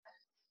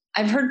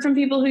I've heard from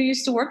people who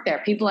used to work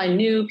there, people I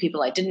knew,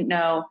 people I didn't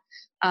know.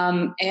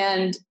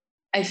 And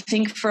I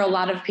think for a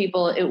lot of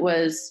people, it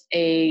was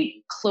a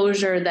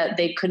closure that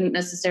they couldn't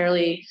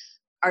necessarily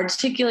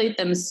articulate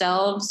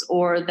themselves,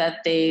 or that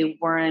they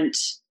weren't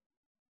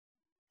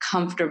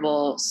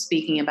comfortable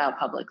speaking about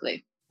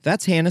publicly.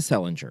 That's Hannah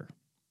Selinger.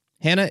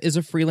 Hannah is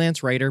a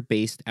freelance writer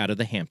based out of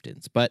the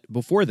Hamptons, but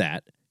before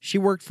that, she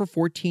worked for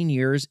 14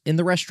 years in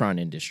the restaurant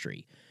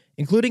industry,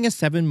 including a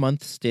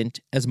 7-month stint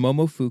as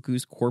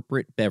Momofuku's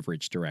corporate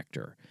beverage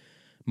director.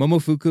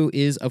 Momofuku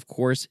is, of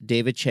course,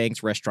 David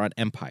Chang's restaurant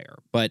empire,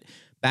 but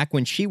back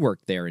when she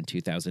worked there in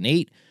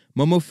 2008,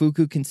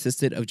 Momofuku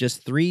consisted of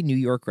just 3 New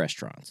York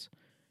restaurants.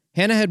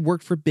 Hannah had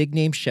worked for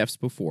big-name chefs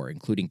before,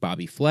 including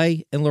Bobby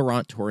Flay and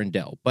Laurent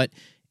Tourondel, but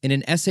in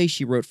an essay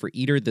she wrote for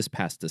Eater this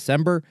past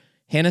December,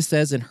 Hannah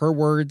says in her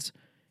words,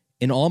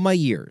 "In all my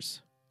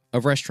years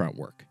of restaurant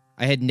work,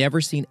 I had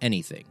never seen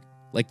anything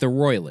like the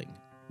roiling,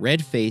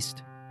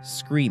 red-faced,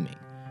 screaming,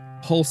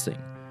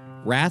 pulsing,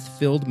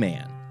 wrath-filled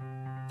man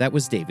that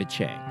was David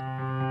Chang."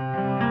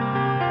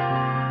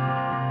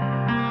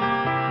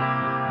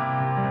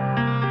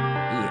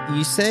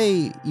 You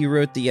say you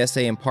wrote the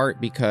essay in part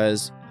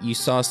because you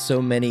saw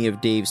so many of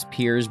Dave's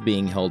peers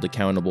being held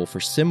accountable for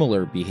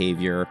similar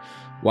behavior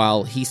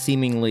while he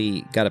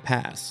seemingly got a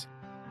pass.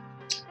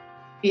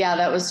 Yeah,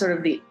 that was sort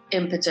of the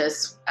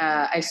impetus.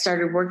 I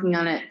started working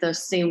on it the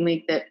same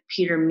week that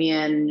Peter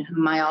Meehan,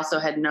 whom I also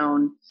had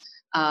known,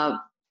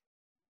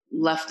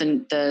 left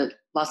the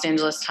Los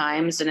Angeles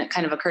Times. And it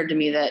kind of occurred to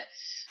me that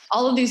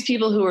all of these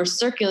people who were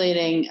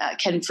circulating,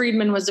 Ken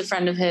Friedman was a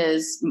friend of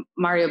his,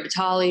 Mario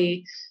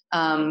Batali,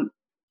 and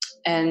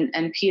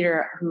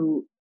Peter,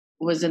 who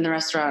was in the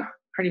restaurant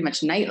pretty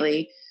much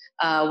nightly,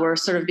 were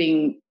sort of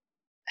being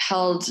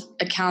held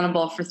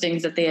accountable for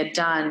things that they had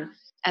done.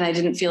 And I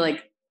didn't feel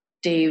like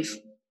Dave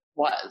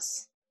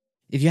was.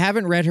 If you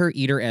haven't read her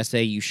Eater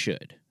essay, you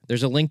should.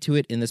 There's a link to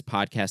it in this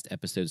podcast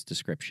episode's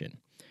description.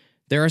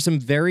 There are some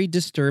very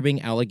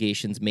disturbing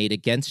allegations made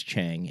against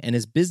Chang and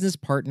his business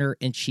partner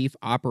and chief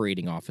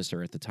operating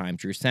officer at the time,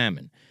 Drew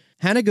Salmon.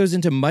 Hannah goes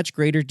into much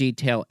greater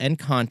detail and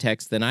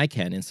context than I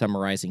can in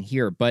summarizing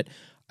here, but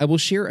I will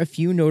share a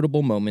few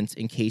notable moments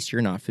in case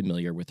you're not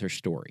familiar with her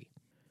story.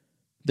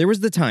 There was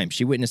the time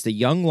she witnessed a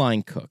young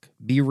line cook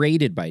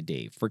berated by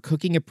Dave for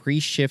cooking a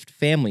pre-shift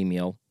family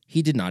meal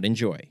he did not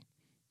enjoy.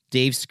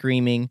 Dave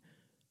screaming,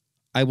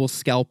 "I will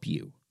scalp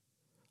you.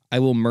 I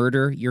will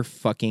murder your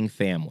fucking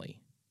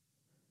family."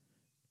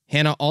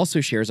 Hannah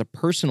also shares a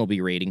personal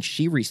berating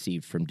she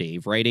received from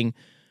Dave, writing,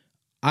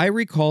 "I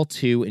recall,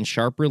 too, in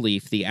sharp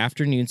relief, the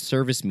afternoon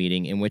service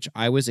meeting in which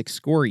I was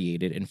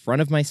excoriated in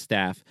front of my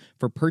staff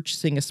for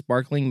purchasing a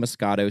sparkling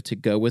Moscato to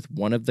go with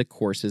one of the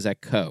courses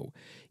at Co.,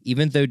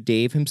 even though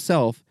Dave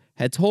himself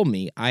had told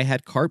me I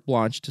had carte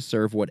blanche to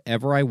serve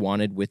whatever I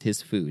wanted with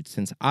his food,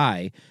 since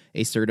I,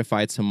 a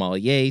certified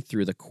sommelier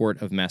through the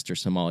Court of Master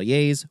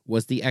Sommeliers,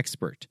 was the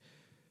expert.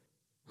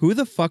 Who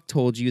the fuck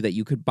told you that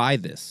you could buy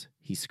this?"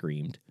 he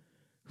screamed.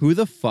 "Who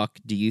the fuck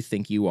do you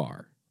think you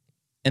are?"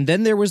 And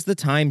then there was the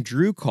time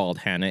Drew called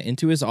Hannah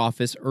into his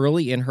office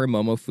early in her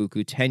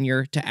Momofuku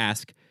tenure to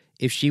ask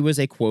if she was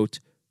a, quote,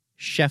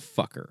 chef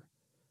fucker,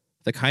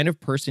 the kind of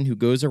person who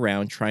goes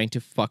around trying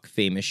to fuck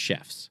famous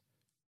chefs.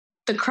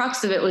 The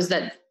crux of it was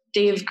that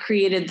Dave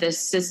created this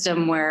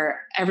system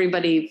where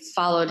everybody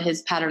followed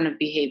his pattern of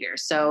behavior.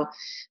 So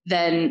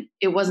then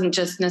it wasn't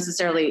just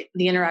necessarily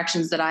the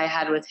interactions that I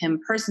had with him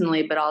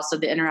personally, but also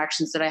the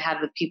interactions that I had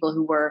with people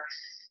who were,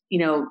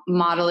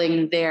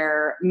 modeling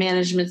their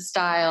management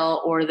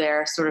style or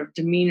their sort of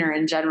demeanor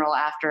in general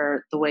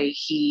after the way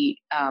he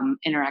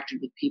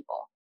interacted with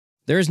people.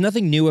 There is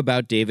nothing new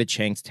about David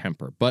Chang's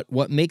temper, but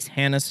what makes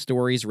Hannah's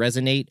stories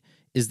resonate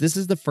is this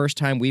is the first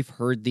time we've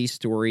heard these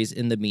stories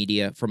in the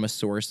media from a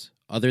source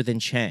other than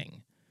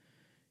Chang.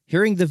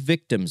 Hearing the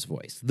victim's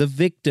voice, the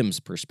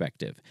victim's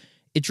perspective,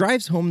 it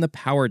drives home the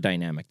power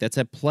dynamic that's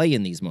at play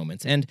in these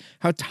moments and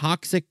how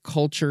toxic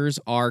cultures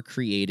are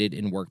created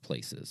in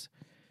workplaces.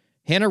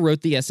 Hannah wrote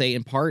the essay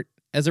in part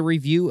as a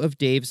review of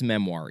Dave's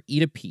memoir,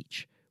 Eat a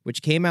Peach,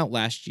 which came out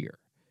last year.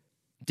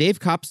 Dave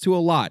cops to a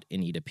lot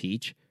in Eat a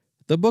Peach.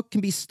 The book can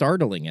be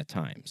startling at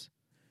times.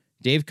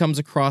 Dave comes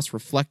across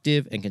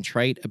reflective and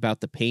contrite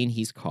about the pain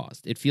he's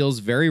caused. It feels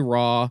very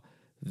raw,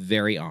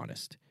 very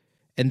honest.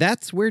 And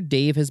that's where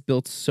Dave has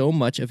built so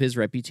much of his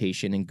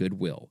reputation and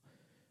goodwill.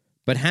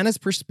 But Hannah's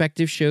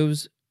perspective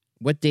shows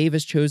what Dave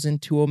has chosen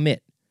to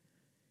omit.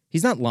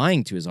 He's not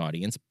lying to his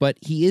audience, but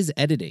he is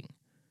editing.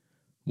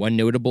 One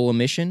notable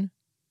omission,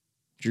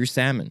 Drew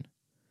Salmon.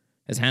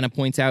 As Hannah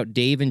points out,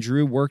 Dave and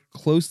Drew worked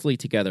closely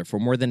together for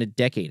more than a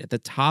decade at the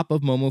top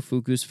of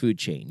Momofuku's food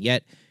chain.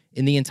 Yet,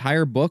 in the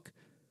entire book,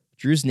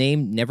 Drew's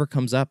name never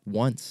comes up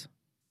once.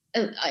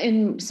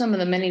 In some of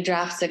the many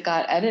drafts that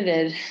got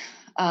edited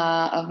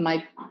of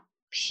my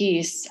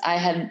piece, I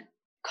had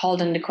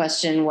called into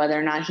question whether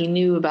or not he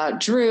knew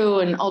about Drew,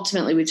 and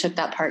ultimately we took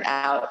that part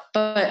out.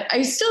 But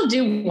I still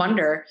do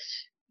wonder.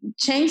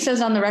 Chang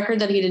says on the record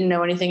that he didn't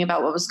know anything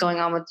about what was going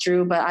on with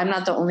Drew, but I'm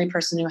not the only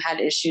person who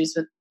had issues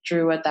with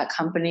Drew at that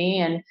company.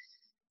 And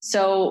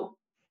so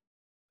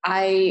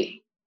I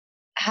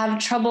have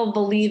trouble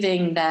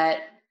believing that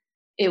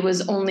it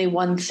was only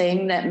one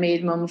thing that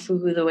made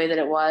Momofuku the way that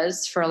it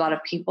was for a lot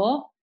of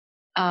people.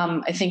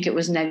 I think it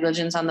was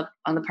negligence on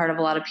the part of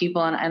a lot of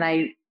people. And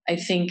I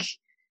think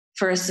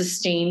for a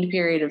sustained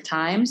period of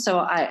time. So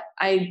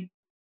I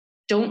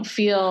don't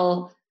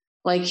feel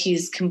like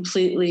he's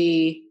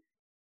completely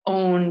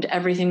owned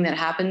everything that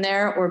happened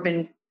there or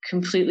been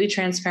completely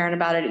transparent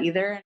about it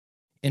either.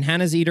 In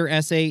Hannah's Eater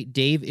essay,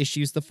 Dave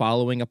issues the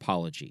following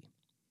apology.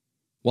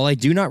 While I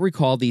do not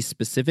recall these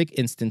specific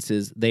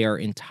instances, they are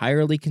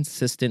entirely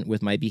consistent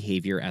with my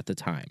behavior at the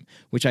time,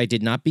 which I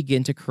did not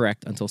begin to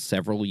correct until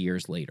several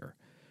years later.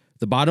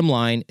 The bottom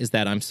line is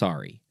that I'm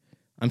sorry.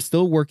 I'm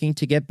still working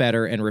to get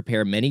better and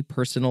repair many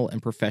personal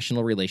and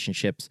professional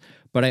relationships,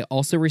 but I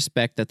also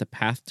respect that the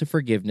path to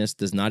forgiveness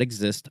does not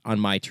exist on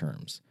my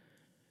terms.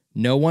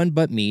 No one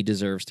but me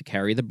deserves to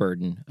carry the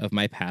burden of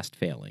my past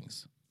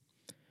failings.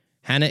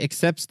 Hannah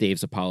accepts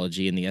Dave's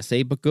apology in the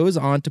essay, but goes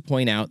on to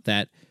point out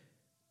that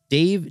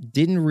Dave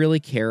didn't really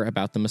care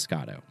about the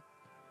Moscato.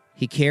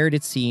 He cared,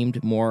 it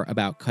seemed, more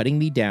about cutting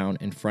me down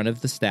in front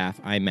of the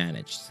staff I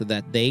managed so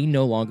that they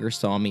no longer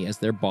saw me as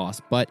their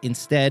boss, but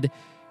instead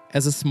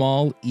as a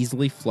small,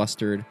 easily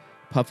flustered,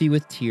 puffy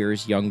with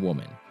tears young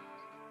woman.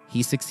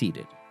 He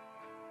succeeded.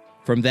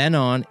 From then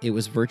on, it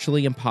was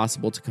virtually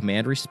impossible to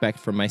command respect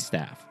from my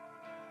staff.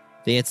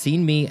 They had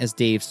seen me as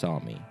Dave saw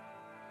me,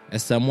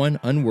 as someone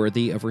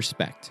unworthy of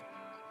respect.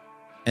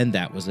 And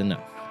that was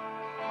enough.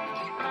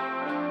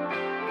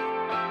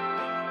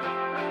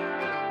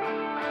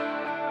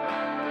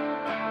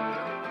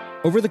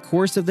 Over the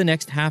course of the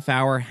next half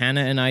hour,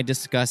 Hannah and I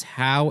discuss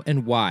how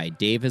and why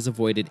Dave has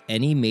avoided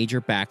any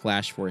major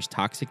backlash for his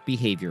toxic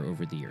behavior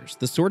over the years,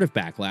 the sort of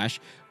backlash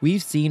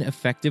we've seen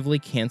effectively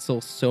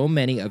cancel so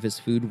many of his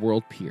Food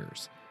World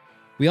peers.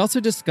 We also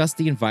discuss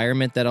the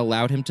environment that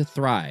allowed him to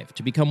thrive,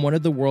 to become one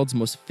of the world's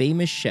most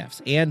famous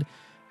chefs, and,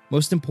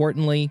 most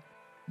importantly,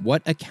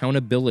 what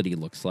accountability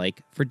looks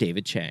like for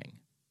David Chang.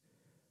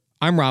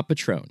 I'm Rob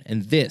Patrone,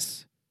 and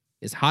this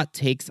is Hot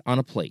Takes on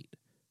a Plate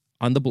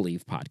on the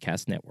Believe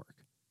Podcast Network.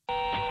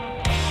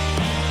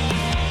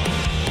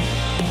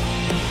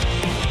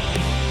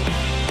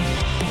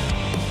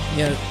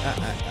 Yeah,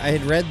 I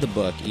had read the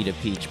book, Eat a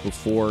Peach,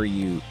 before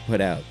you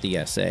put out the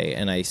essay,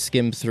 and I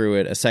skimmed through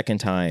it a second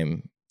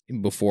time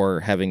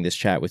before having this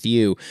chat with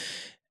you.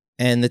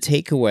 And the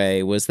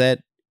takeaway was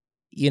that,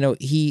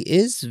 he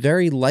is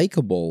very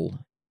likable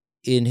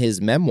in his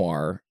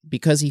memoir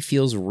because he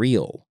feels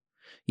real.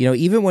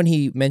 Even when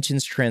he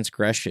mentions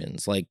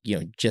transgressions, like,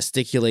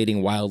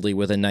 gesticulating wildly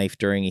with a knife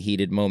during a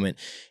heated moment,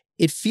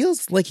 it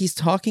feels like he's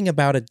talking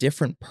about a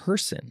different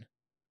person.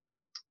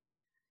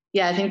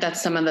 Yeah, I think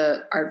that's some of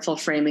the artful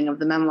framing of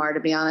the memoir, to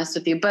be honest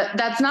with you. But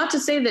that's not to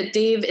say that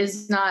Dave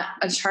is not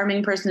a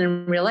charming person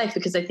in real life,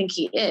 because I think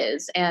he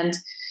is. And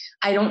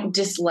I don't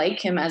dislike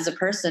him as a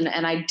person,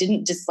 and I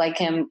didn't dislike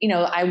him.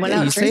 I went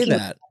out drinking.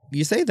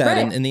 You say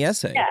that right. in the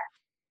essay. Yeah,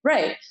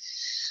 right.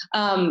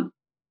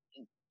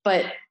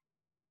 But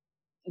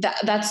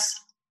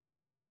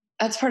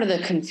that's part of the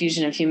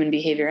confusion of human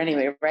behavior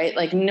anyway, right?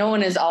 Like, no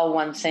one is all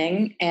one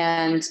thing.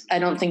 And I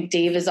don't think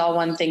Dave is all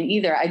one thing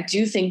either. I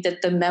do think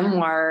that the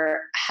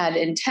memoir had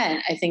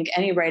intent. I think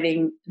any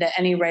writing that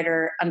any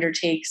writer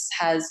undertakes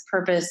has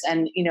purpose.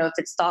 And, if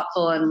it's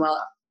thoughtful and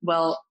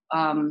well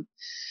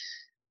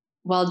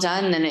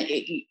done, then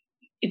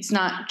it's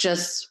not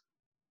just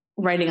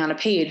writing on a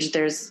page.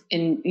 There's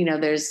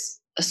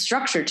a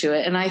structure to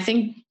it. And I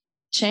think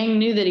Chang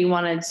knew that he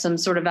wanted some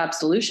sort of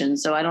absolution.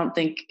 So I don't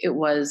think it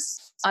was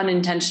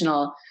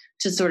unintentional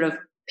to sort of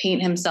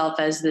paint himself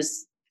as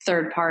this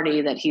third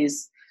party that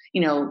he's,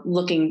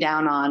 looking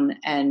down on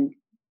and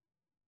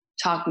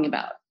talking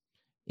about.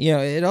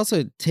 It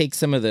also takes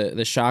some of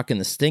the shock and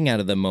the sting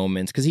out of the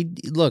moments, because he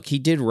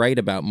did write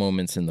about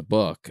moments in the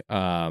book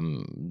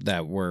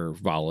that were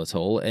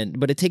volatile,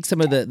 but it takes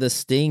some of the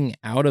sting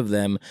out of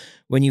them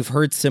when you've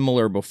heard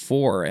similar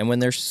before. And when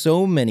there's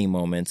so many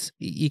moments,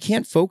 you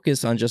can't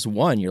focus on just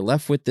one. You're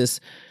left with this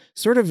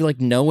sort of like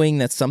knowing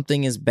that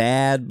something is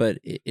bad, but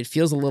it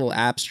feels a little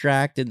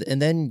abstract. And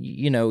then,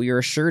 you're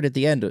assured at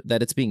the end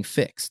that it's being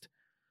fixed.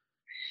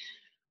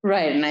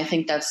 Right. And I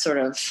think that's sort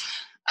of,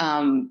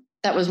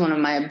 that was one of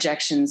my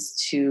objections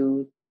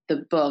to the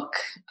book,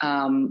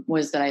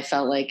 was that I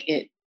felt like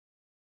it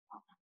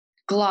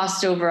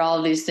glossed over all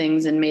of these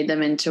things and made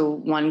them into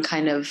one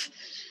kind of,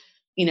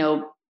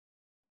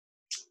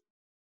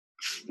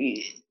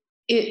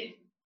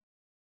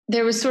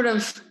 there was sort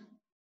of,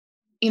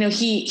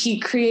 he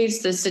creates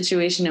this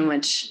situation in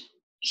which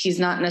he's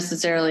not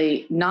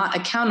necessarily not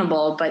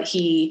accountable, but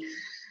he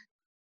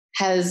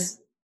has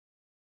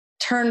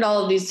turned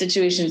all of these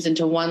situations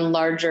into one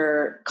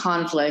larger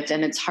conflict.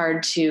 And it's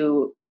hard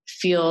to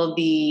feel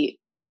the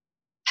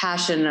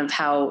passion of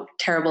how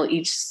terrible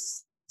each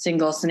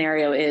single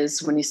scenario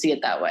is when you see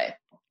it that way.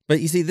 But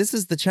you see, this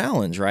is the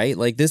challenge, right?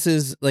 Like, this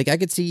is like, I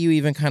could see you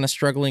even kind of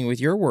struggling with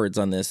your words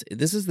on this.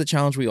 This is the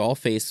challenge we all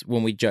face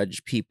when we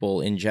judge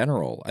people in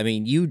general. I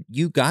mean,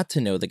 you got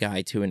to know the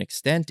guy to an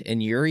extent,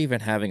 and you're even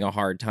having a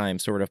hard time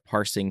sort of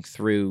parsing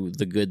through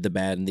the good, the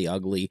bad, and the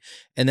ugly.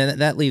 And then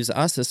that leaves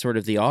us as sort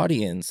of the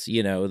audience,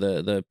 you know,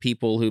 the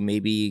people who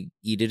maybe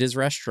eat at his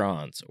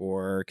restaurants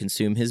or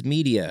consume his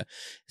media,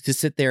 to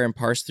sit there and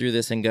parse through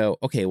this and go,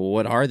 okay, well,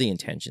 what are the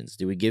intentions?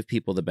 Do we give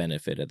people the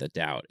benefit of the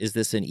doubt? Is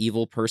this an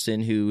evil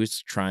person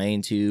who's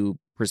trying to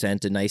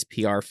present a nice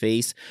PR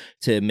face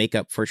to make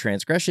up for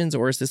transgressions?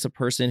 Or is this a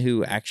person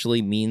who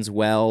actually means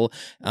well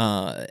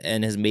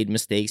and has made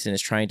mistakes and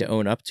is trying to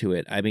own up to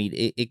it? I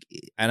mean,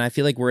 and I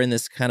feel like we're in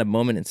this kind of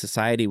moment in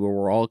society where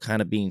we're all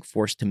kind of being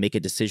forced to make a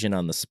decision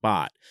on the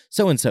spot.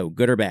 So-and-so,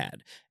 good or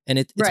bad. And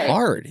it's Right.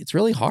 hard. It's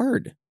really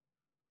hard.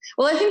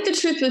 Well, I think the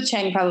truth with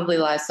Chang probably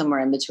lies somewhere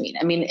in between.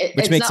 I mean,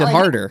 which makes it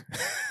harder.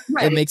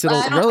 Right. It makes it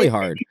really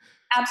hard.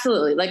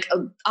 Absolutely. Like,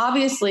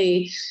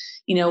 obviously,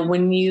 you know,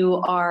 when you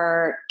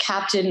are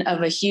captain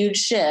of a huge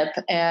ship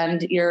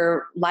and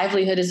your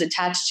livelihood is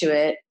attached to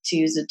it, to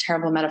use a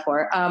terrible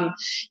metaphor,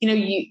 you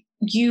know,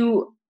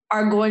 you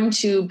are going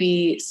to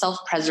be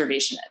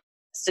self-preservationist.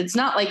 It's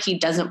not like he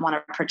doesn't want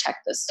to protect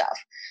this stuff.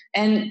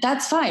 And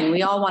that's fine.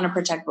 We all want to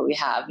protect what we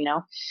have, you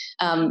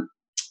know.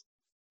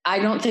 I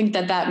don't think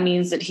that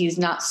means that he's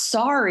not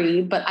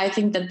sorry, but I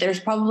think that there's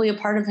probably a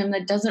part of him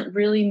that doesn't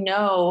really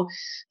know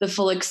the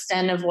full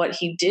extent of what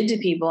he did to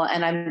people.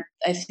 And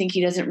I think he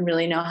doesn't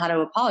really know how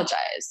to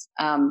apologize.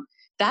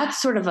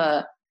 That's sort of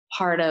a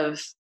part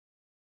of,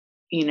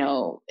 you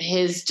know,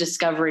 his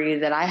discovery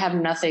that I have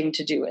nothing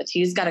to do with.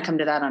 He's got to come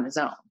to that on his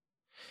own.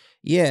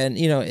 Yeah. And,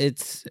 you know,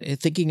 it's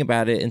thinking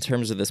about it in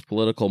terms of this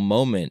political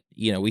moment,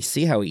 you know, we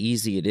see how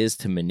easy it is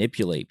to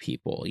manipulate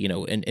people, you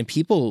know, and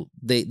people,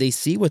 they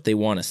see what they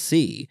want to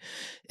see.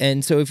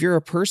 And so if you're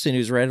a person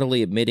who's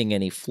readily admitting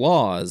any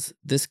flaws,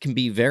 this can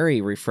be very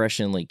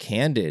refreshingly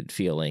candid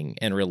feeling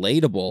and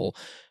relatable.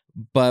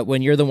 But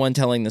when you're the one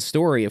telling the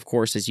story, of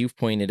course, as you've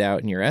pointed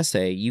out in your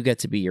essay, you get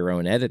to be your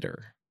own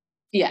editor.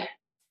 Yeah.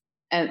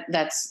 And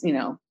that's, you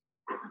know,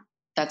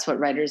 that's what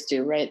writers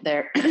do, right?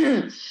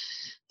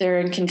 They're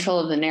in control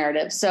of the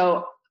narrative.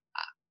 So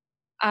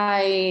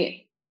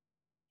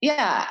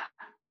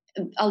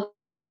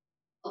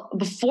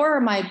before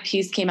my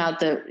piece came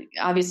out,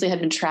 obviously had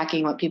been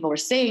tracking what people were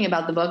saying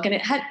about the book, and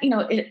it had, you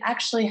know, it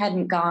actually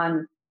hadn't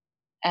gone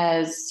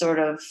as sort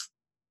of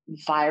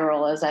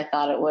viral as I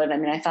thought it would. I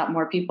mean, I thought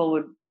more people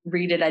would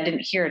read it. I didn't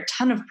hear a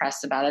ton of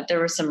press about it. There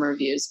were some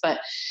reviews,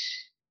 but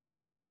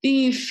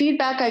the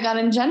feedback I got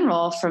in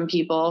general from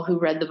people who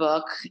read the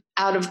book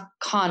out of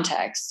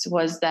context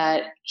was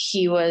that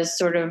he was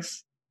sort of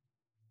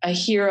a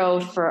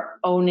hero for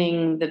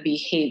owning the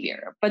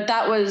behavior. But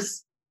that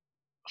was,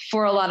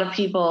 for a lot of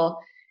people,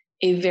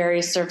 a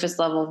very surface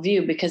level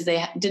view because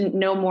they didn't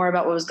know more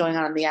about what was going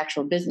on in the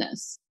actual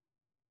business.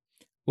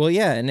 Well,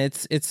 yeah. And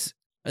it's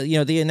you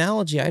know, the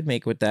analogy I'd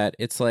make with that,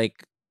 it's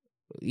like,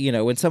 you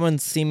know, when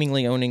someone's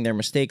seemingly owning their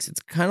mistakes,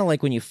 it's kind of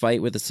like when you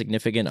fight with a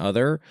significant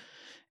other.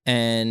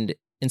 And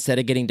instead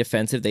of getting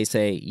defensive, they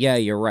say, yeah,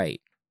 you're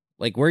right.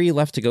 Like, where are you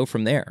left to go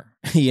from there?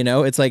 You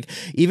know, it's like,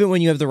 even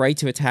when you have the right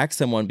to attack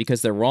someone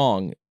because they're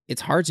wrong,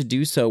 it's hard to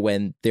do so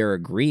when they're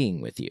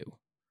agreeing with you.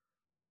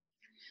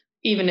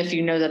 Even if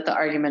you know that the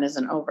argument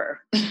isn't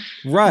over.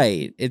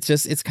 Right. It's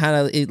just,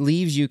 it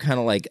leaves you kind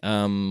of like,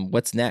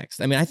 what's next?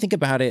 I mean, I think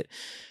about it,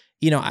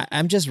 you know,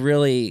 I'm just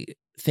really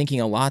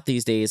thinking a lot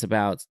these days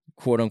about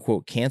quote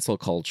unquote cancel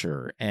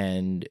culture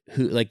and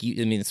who, like,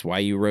 you, I mean, it's why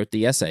you wrote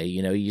the essay.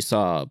 You know, you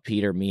saw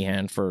Peter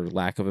Meehan, for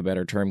lack of a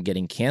better term,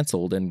 getting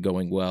canceled and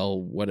going, well,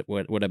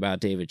 what about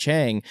David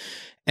Chang?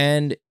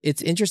 And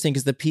it's interesting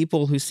because the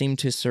people who seem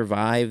to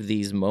survive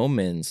these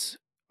moments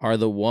are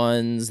the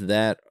ones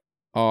that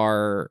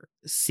are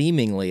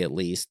seemingly, at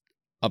least,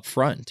 up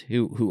front,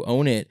 who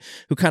own it,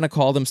 who kind of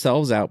call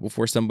themselves out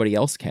before somebody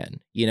else can.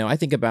 You know, I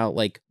think about,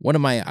 like, one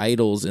of my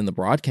idols in the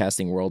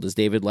broadcasting world is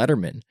David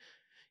Letterman.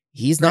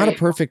 He's not a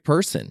perfect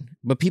person,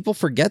 but people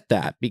forget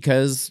that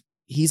because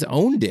he's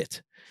owned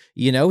it.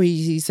 You know,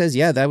 he says,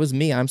 yeah, that was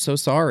me. I'm so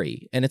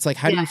sorry. And it's like,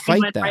 how do you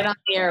fight that? Right on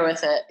the air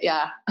with it.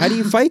 Yeah. How do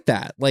you fight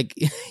that? Like,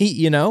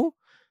 you know,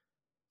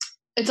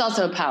 it's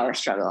also a power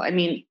struggle. I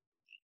mean,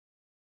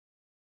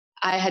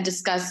 I had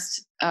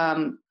discussed,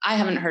 I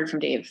haven't heard from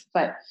Dave,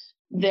 but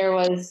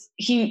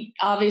he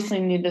obviously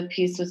knew the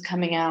piece was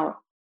coming out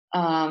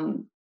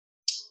probably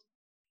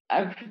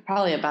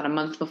about a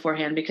month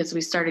beforehand, because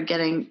we started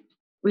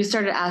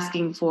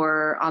asking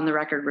for on the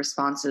record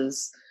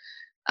responses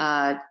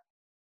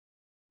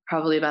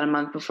probably about a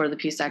month before the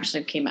piece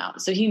actually came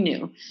out. So he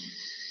knew.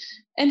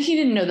 And he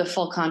didn't know the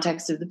full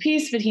context of the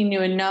piece, but he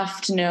knew enough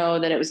to know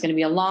that it was going to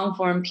be a long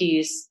form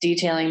piece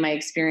detailing my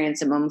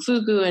experience at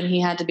Momofuku. And he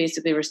had to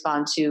basically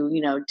respond to, you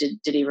know, did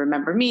he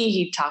remember me?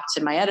 He talked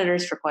to my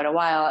editors for quite a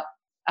while.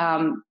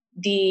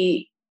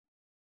 The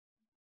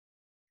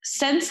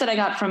sense that I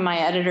got from my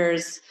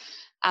editors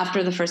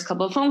after the first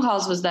couple of phone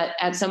calls was that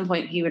at some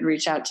point he would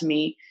reach out to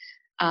me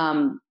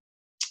to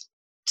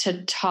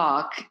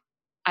talk.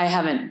 I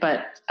haven't,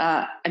 but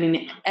I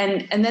mean,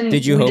 and then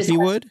did you hope he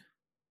would?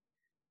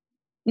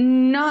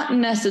 Not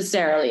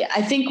necessarily.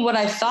 I think what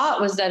I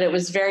thought was that it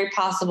was very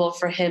possible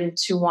for him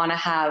to want to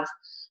have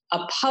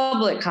a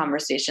public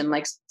conversation,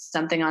 like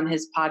something on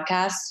his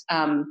podcast.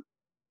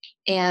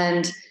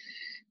 And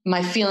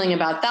my feeling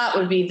about that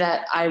would be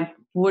that I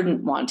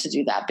wouldn't want to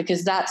do that,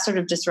 because that sort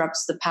of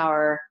disrupts the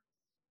power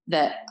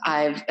that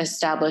I've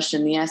established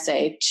in the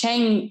essay.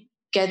 Chang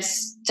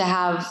gets to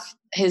have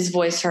his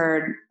voice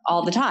heard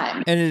all the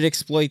time. And it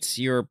exploits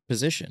your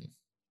position.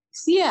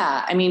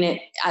 Yeah. I mean,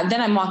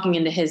 then I'm walking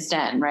into his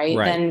den, right?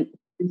 Then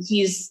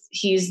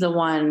he's the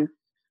one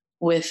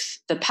with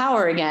the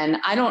power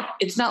again.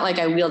 It's not like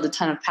I wield a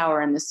ton of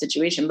power in this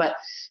situation, but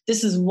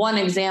this is one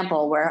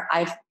example where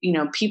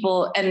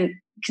people, and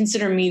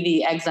consider me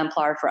the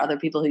exemplar for other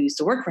people who used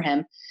to work for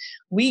him.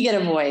 We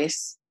get a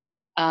voice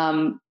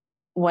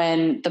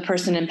when the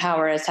person in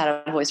power has had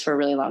a voice for a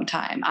really long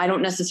time. I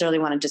don't necessarily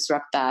want to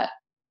disrupt that,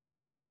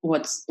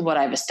 what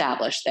I've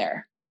established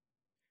there.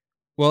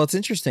 Well, it's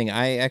interesting.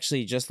 I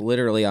actually just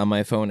literally on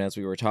my phone as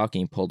we were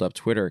talking pulled up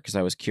Twitter because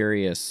I was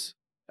curious.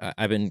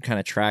 I've been kind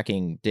of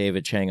tracking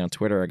David Chang on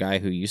Twitter, a guy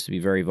who used to be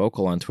very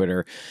vocal on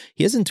Twitter.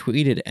 He hasn't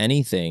tweeted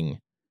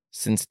anything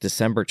since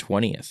December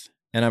 20th.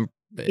 And I know.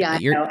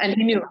 And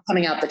he knew it was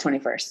coming out the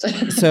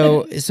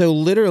 21st. So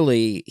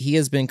literally he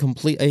has been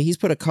he's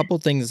put a couple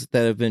things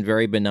that have been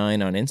very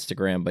benign on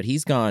Instagram, but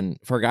he's gone,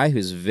 for a guy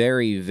who's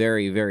very,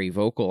 very, very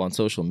vocal on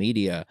social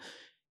media,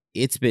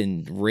 it's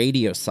been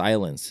radio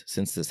silence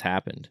since this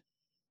happened.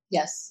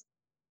 Yes.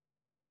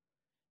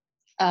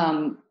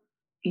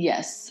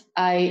 Yes.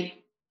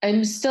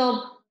 I'm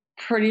still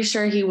pretty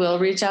sure he will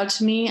reach out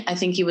to me. I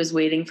think he was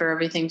waiting for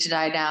everything to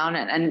die down.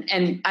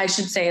 And I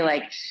should say,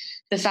 like,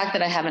 the fact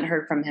that I haven't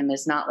heard from him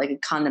is not like a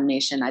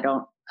condemnation.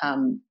 I'm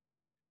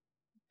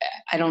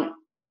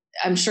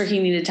sure he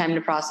needed time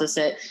to process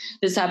it.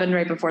 This happened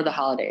right before the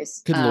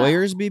holidays. Could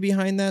lawyers be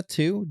behind that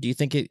too? Do you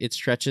think it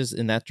stretches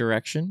in that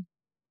direction?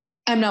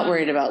 I'm not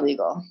worried about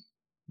legal.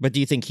 But do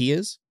you think he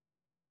is?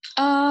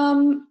 I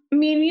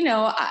mean,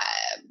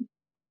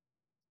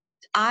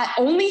 I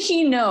only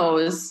he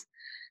knows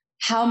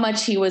how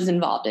much he was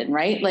involved in,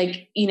 right?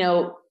 Like, he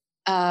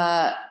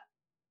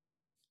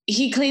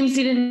claims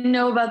he didn't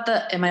know about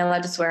am I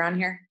allowed to swear on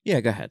here?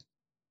 Yeah, go ahead.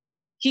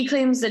 He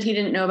claims that he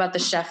didn't know about the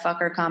chef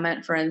fucker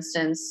comment, for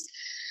instance.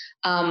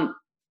 I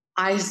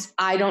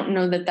don't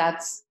know that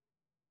that's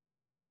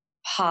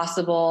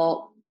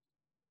possible.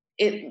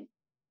 It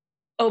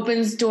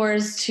opens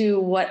doors to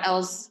what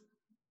else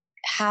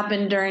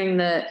happened during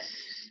the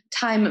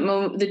time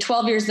at the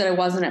 12 years that I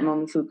wasn't at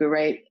Momofuku,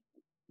 right?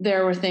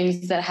 There were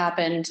things that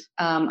happened,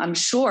 I'm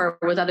sure,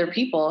 with other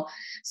people.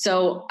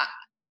 So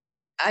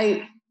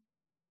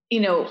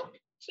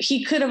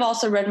he could have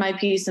also read my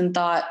piece and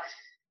thought,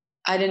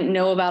 I didn't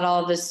know about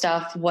all of this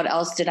stuff. What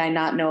else did I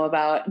not know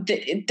about?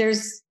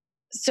 There's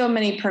so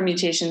many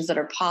permutations that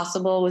are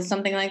possible with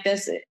something like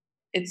this.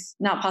 It's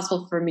not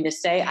possible for me to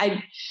say.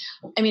 I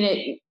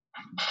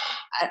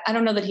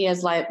don't know that he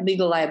has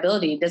legal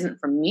liability. It doesn't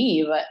from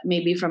me, but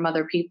maybe from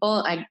other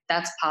people.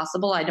 That's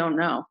possible. I don't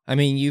know. I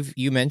mean,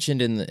 you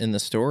mentioned in the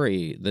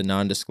story the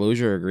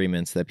non-disclosure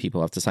agreements that people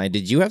have to sign.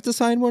 Did you have to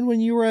sign one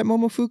when you were at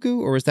Momofuku,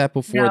 or was that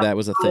before that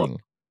was a thing?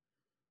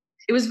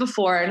 It was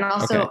before, and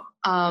also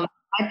okay.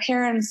 My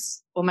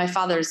parents. Well, my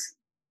father's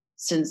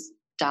since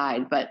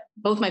died, but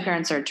both my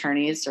parents are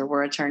attorneys or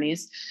were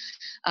attorneys.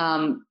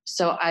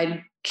 So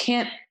I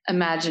can't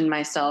imagine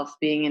myself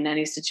being in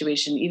any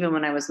situation, even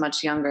when I was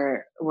much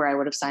younger, where I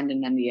would have signed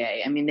an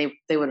NDA. I mean,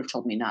 they would have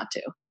told me not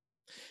to.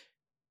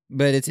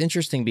 But it's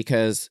interesting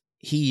because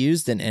he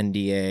used an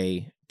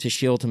NDA to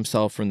shield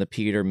himself from the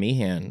Peter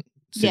Meehan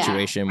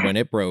situation when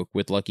it broke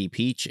with Lucky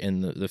Peach,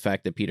 and the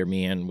fact that Peter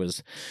Meehan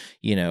was,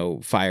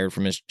 fired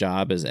from his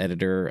job as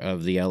editor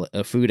of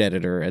a food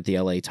editor at the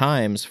LA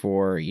Times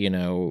for,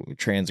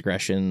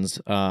 transgressions.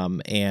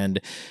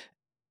 And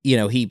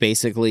he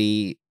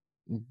basically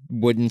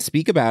wouldn't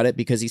speak about it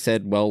because he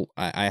said, well,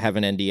 I have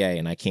an NDA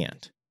and I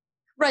can't.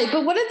 Right.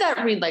 But what did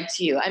that read like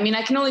to you? I mean,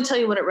 I can only tell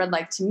you what it read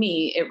like to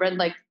me. It read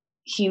like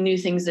he knew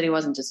things that he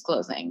wasn't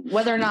disclosing.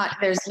 Whether or not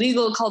there's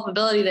legal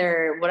culpability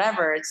there,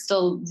 whatever, it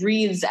still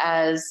reads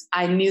as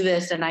I knew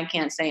this and I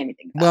can't say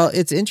anything about it.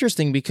 It's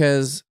interesting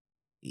because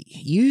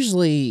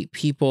usually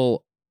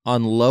people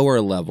on lower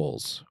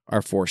levels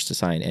are forced to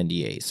sign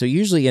NDAs. So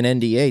usually an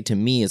NDA to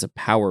me is a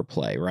power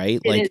play,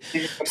 right?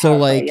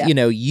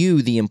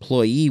 You, the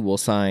employee, will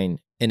sign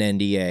an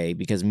NDA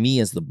because me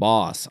as the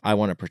boss, I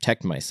want to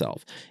protect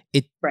myself.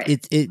 It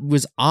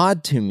was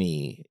odd to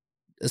me.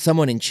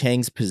 Someone in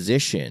Chang's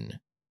position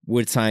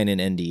would sign an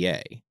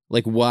NDA.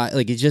 Like, why?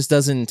 Like, it just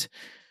doesn't.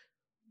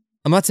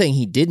 I'm not saying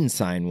he didn't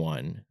sign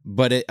one,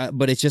 but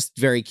it's just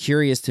very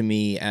curious to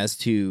me as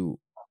to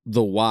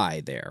the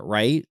why there,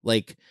 right?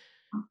 Like,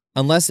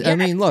 unless I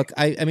mean, look,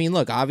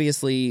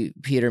 obviously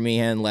Peter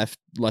Meehan left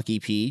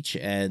Lucky Peach,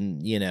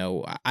 and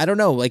I don't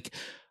know, like.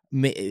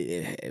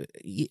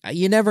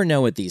 You never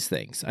know with these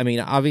things. I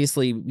mean,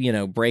 obviously,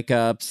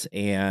 breakups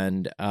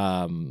and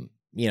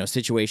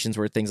situations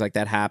where things like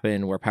that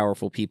happen, where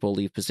powerful people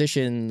leave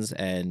positions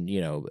and,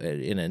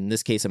 in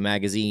this case, a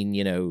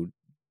magazine,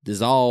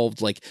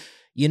 dissolved. Like,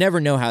 you never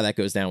know how that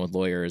goes down with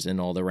lawyers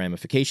and all the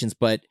ramifications,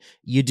 but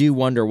you do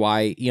wonder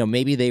why,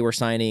 maybe they were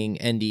signing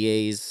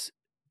NDAs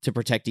to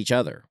protect each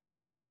other.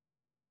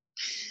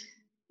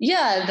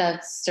 Yeah,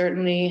 that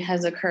certainly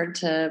has occurred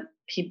to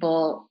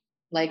people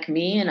like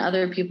me and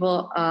other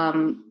people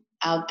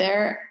out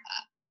there.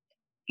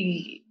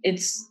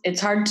 It's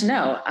hard to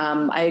know.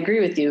 I agree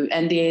with you.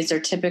 NDAs are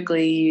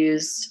typically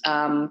used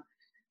to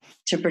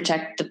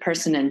protect the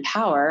person in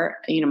power.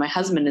 My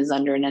husband is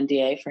under an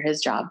NDA for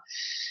his job,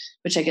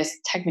 which I guess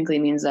technically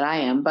means that I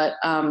am, but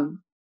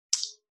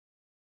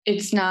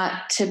it's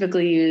not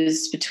typically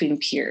used between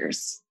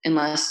peers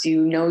unless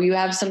you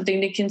have something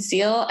to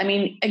conceal. I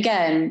mean,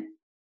 again,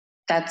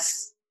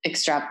 that's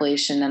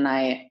extrapolation, and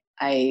I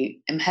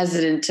am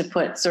hesitant to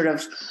put sort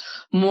of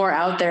more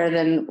out there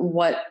than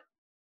what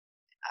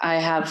I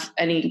have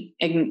any,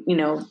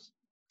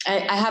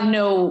 I have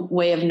no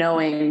way of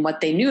knowing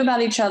what they knew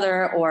about each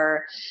other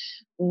or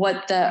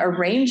what the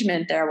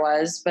arrangement there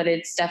was, but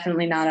it's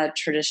definitely not a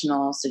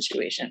traditional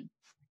situation.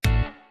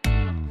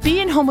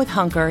 Being Home with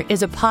Hunker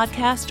is a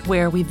podcast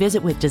where we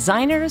visit with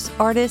designers,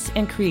 artists,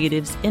 and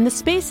creatives in the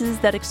spaces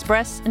that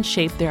express and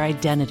shape their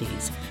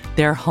identities,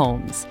 their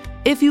homes.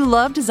 If you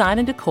love design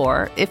and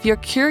decor, if you're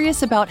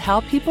curious about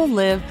how people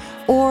live,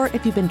 or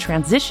if you've been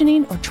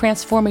transitioning or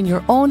transforming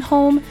your own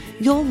home,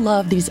 you'll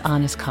love these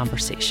honest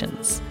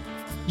conversations.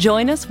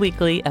 Join us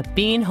weekly at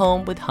Being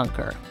Home with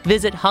Hunker.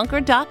 Visit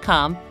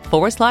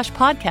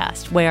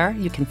hunker.com/podcast, where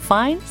you can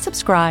find,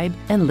 subscribe,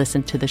 and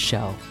listen to the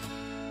show.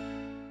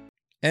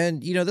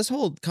 And, this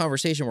whole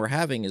conversation we're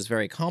having is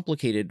very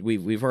complicated.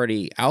 We've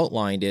already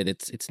outlined it.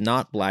 It's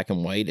not black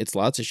and white. It's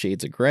lots of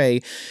shades of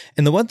gray.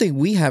 And the one thing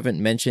we haven't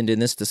mentioned in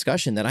this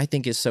discussion that I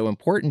think is so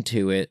important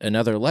to it,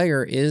 another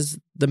layer, is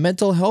the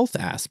mental health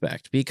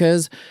aspect.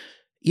 Because,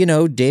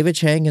 David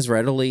Chang has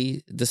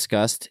readily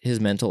discussed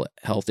his mental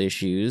health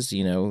issues.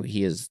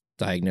 He is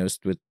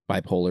diagnosed with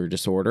bipolar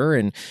disorder,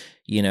 and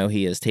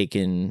he has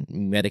taken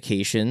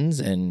medications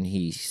and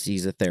he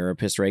sees a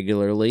therapist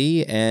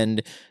regularly,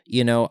 and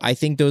I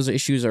think those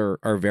issues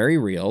are very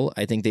real.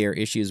 I think they are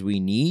issues we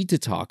need to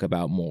talk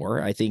about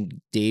more. I think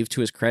Dave, to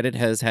his credit,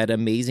 has had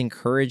amazing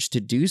courage to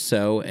do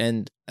so,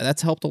 and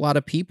that's helped a lot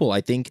of people.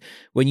 I think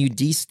when you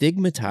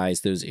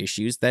destigmatize those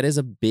issues, that is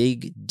a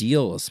big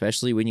deal,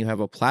 especially when you have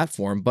a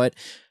platform, but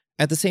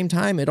at the same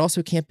time, it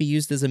also can't be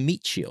used as a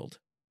meat shield.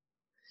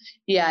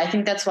 Yeah, I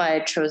think that's why I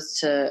chose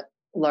to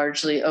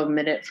largely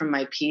omit it from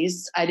my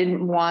piece. I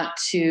didn't want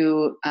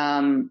to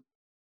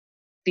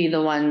be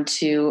the one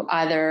to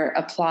either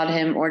applaud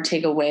him or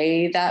take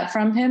away that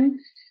from him.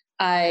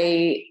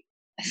 I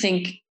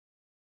think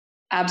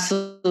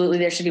absolutely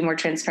there should be more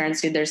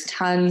transparency. There's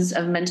tons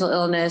of mental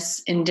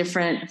illness in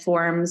different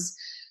forms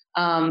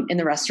in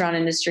the restaurant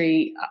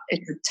industry.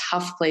 It's a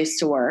tough place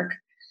to work.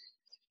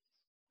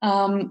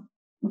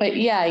 But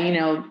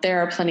yeah,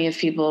 there are plenty of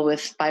people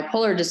with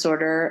bipolar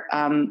disorder,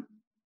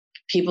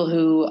 people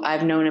who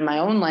I've known in my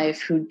own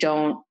life who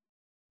don't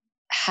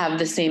have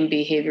the same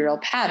behavioral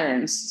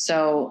patterns.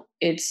 So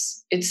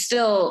it's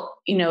still,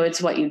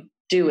 it's what you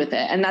do with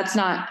it. And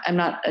I'm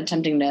not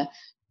attempting to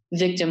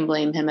victim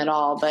blame him at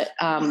all, but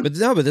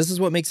this is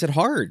what makes it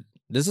hard.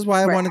 This is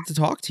why I right. wanted to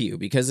talk to you,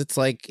 because it's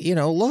like,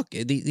 look,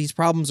 these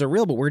problems are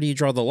real, but where do you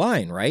draw the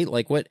line, right?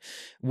 Like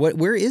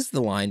where is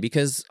the line?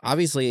 Because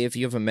obviously if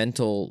you have a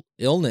mental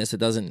illness,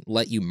 it doesn't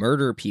let you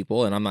murder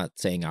people. And I'm not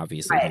saying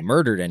obviously he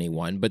murdered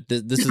anyone, but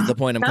this is the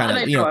point I'm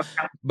kind of,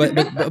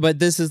 but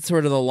this is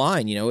sort of the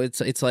line,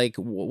 it's like,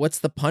 what's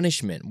the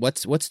punishment?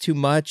 What's too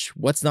much?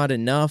 What's not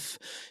enough?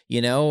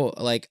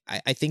 Like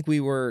I think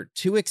we were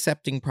too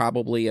accepting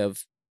probably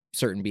of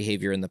certain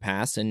behavior in the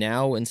past, and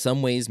now in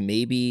some ways,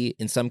 maybe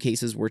in some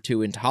cases, we're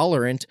too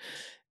intolerant,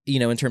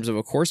 in terms of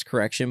a course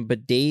correction,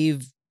 but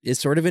Dave is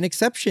sort of an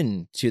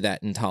exception to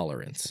that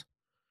intolerance.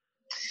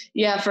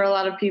 Yeah, for a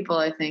lot of people,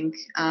 I think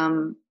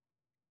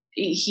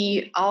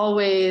he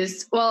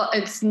always,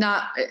 I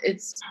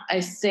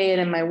say it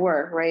in my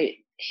work, right?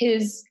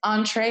 His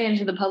entree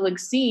into the public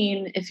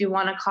scene, if you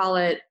want to call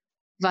it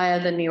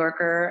via the New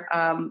Yorker,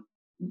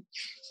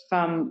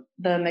 from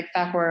the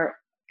McFackwar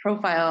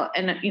profile,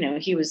 and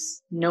he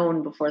was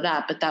known before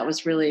that, but that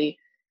was really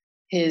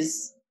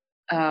his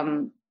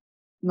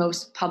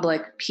most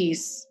public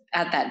piece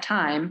at that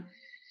time.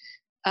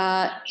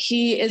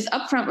 He is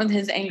upfront with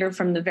his anger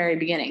from the very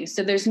beginning.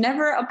 So there's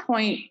never a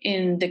point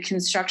in the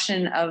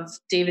construction of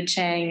David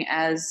Chang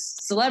as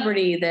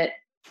celebrity that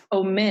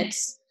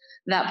omits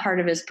that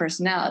part of his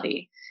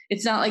personality.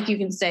 It's not like you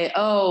can say,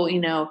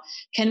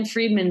 Ken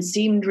Friedman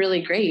seemed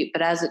really great,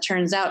 but as it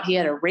turns out, he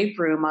had a rape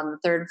room on the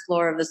third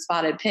floor of the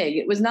Spotted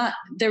Pig.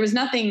 There was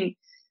nothing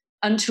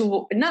I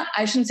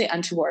shouldn't say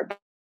untoward,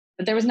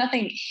 but there was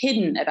nothing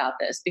hidden about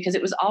this, because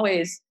it was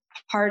always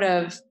part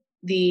of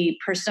the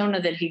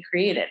persona that he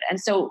created. And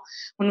so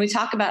when we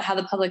talk about how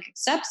the public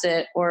accepts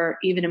it or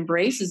even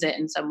embraces it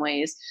in some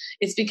ways,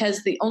 it's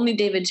because the only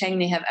David Chang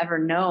they have ever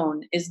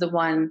known is the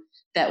one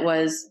that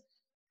was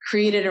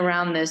created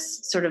around this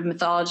sort of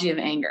mythology of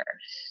anger.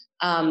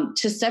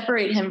 To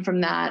separate him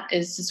from that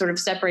is to sort of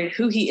separate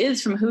who he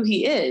is from who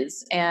he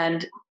is.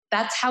 And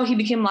that's how he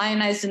became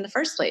lionized in the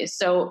first place.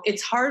 So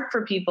it's hard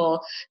for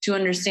people to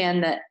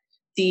understand that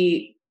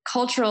the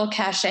cultural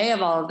cachet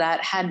of all of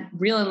that had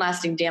real and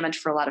lasting damage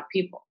for a lot of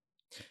people.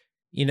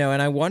 You know,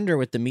 and I wonder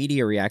with the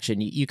media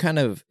reaction, you kind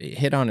of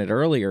hit on it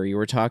earlier. You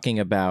were talking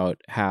about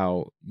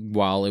how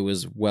while it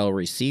was well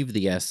received,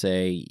 the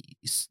essay,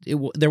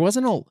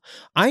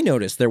 I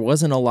noticed there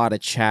wasn't a lot of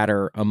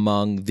chatter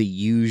among the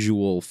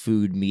usual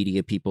food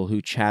media people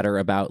who chatter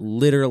about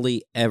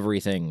literally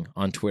everything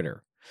on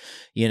Twitter.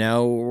 You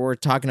know, we're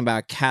talking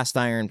about cast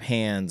iron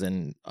pans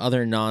and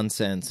other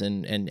nonsense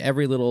and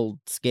every little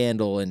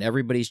scandal, and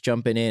everybody's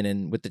jumping in.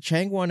 And with the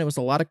Chang one, it was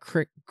a lot of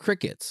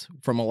crickets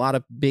from a lot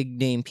of big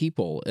name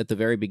people at the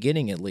very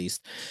beginning, at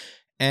least.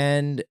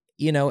 And,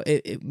 you know,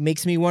 it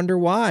makes me wonder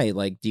why.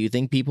 Like, do you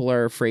think people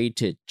are afraid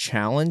to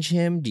challenge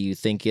him? Do you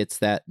think it's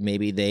that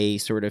maybe they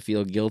sort of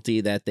feel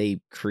guilty that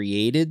they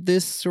created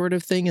this sort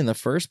of thing in the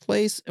first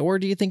place? Or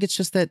do you think it's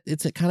just that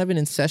it's a kind of an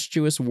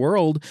incestuous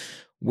world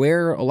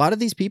where a lot of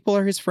these people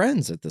are his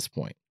friends at this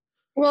point?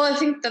 Well, I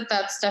think that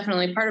that's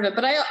definitely part of it.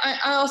 But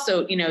I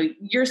also, you know,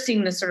 you're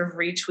seeing the sort of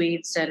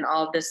retweets and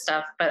all of this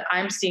stuff, but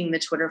I'm seeing the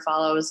Twitter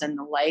follows and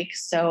the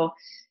likes. So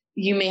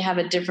you may have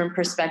a different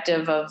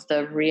perspective of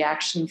the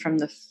reaction from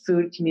the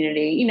food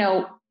community. You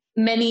know,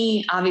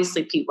 many,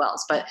 obviously Pete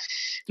Wells, but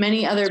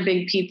many other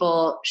big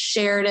people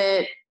shared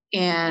it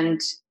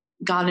and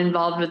got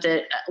involved with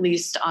it, at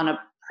least on a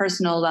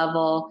personal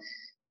level.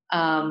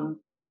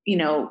 You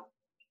know,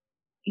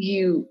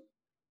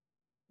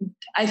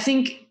 I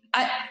think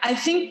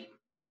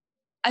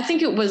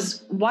it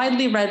was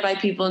widely read by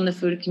people in the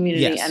food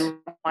community, yes, and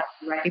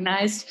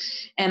recognized.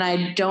 And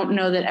I don't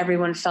know that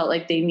everyone felt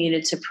like they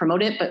needed to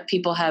promote it, but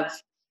people have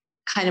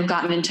kind of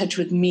gotten in touch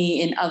with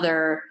me in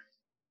other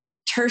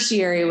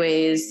tertiary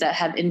ways that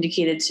have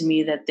indicated to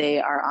me that they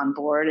are on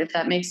board, if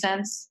that makes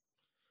sense.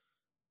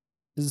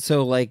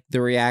 So, like, the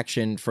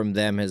reaction from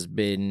them has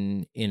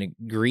been in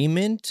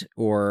agreement,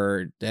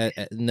 or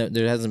no,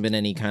 there hasn't been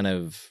any kind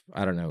of,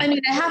 I don't know. I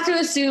mean, I have to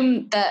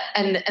assume that,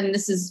 and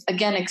this is,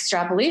 again,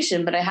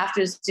 extrapolation, but I have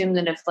to assume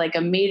that if, like, a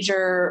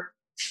major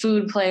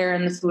food player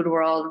in the food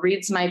world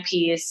reads my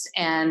piece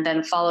and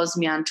then follows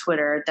me on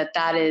Twitter,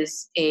 that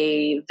is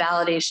a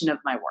validation of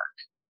my work.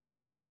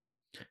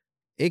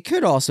 It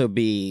could also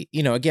be,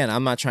 you know, again,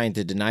 I'm not trying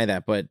to deny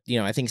that, but, you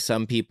know, I think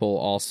some people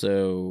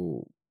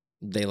also,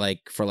 they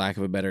like, for lack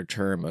of a better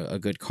term, a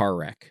good car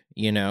wreck,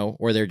 you know,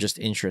 or they're just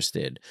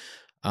interested.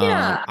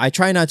 Yeah. I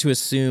try not to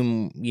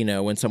assume, you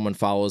know, when someone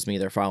follows me,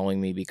 they're following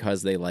me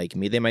because they like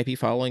me. They might be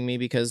following me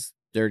because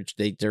they're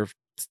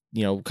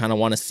you know, kind of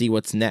want to see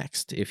what's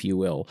next, if you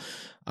will.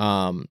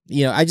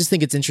 You know, I just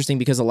think it's interesting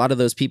because a lot of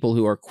those people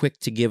who are quick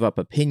to give up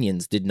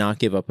opinions did not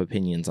give up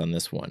opinions on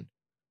this one.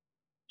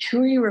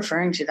 Who are you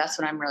referring to? That's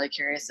what I'm really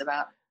curious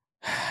about.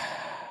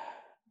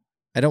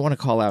 I don't want to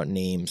call out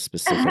names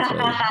specifically.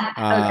 Okay.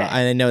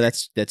 I know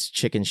that's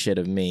chicken shit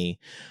of me.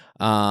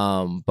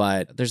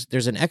 But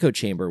there's an echo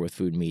chamber with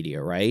food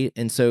media, right?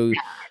 And so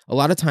a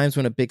lot of times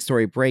when a big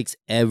story breaks,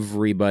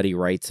 everybody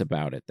writes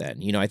about it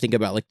then. You know, I think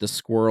about like the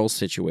squirrel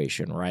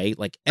situation, right?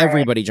 Like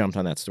everybody jumped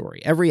on that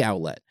story, every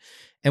outlet.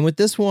 And with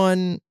this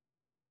one,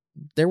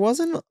 there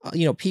wasn't,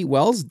 you know, Pete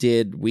Wells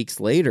did weeks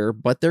later,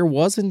 but there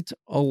wasn't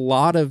a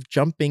lot of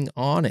jumping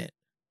on it.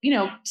 You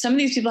know, some of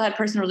these people had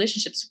personal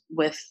relationships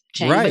with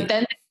Chang, right. But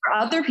then for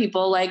other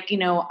people, like, you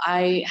know,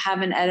 I have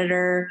an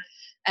editor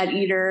at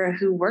Eater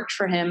who worked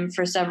for him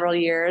for several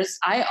years.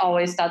 I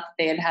always thought that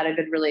they had a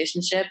good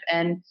relationship,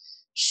 and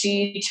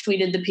she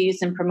tweeted the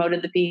piece and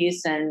promoted the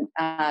piece and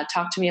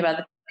talked to me about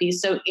the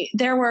piece. So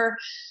there were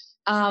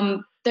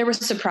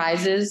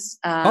surprises.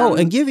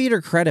 And give Eater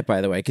credit,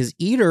 by the way, because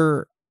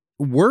Eater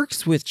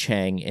works with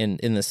Chang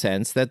in the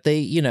sense that they,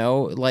 you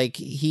know, like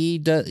he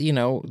does, you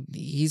know,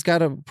 he's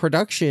got a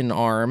production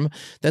arm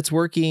that's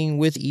working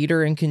with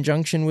Eater in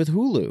conjunction with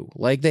Hulu.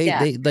 Like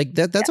they like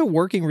that's a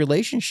working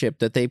relationship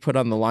that they put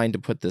on the line to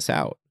put this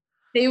out.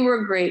 They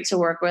were great to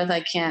work with.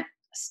 I can't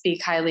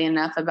speak highly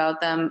enough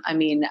about them. I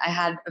mean, I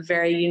had a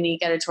very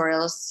unique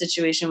editorial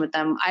situation with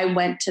them. I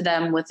went to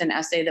them with an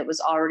essay that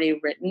was already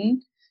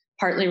written,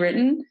 partly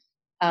written.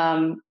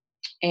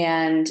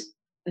 And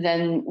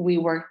then we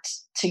worked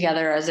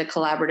together as a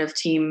collaborative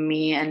team,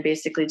 me and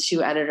basically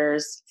 2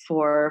 editors,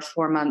 for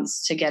 4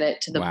 months to get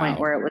it to the point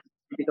where it was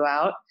to go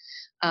out.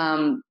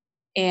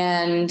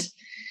 And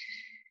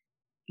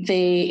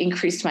they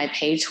increased my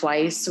pay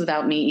twice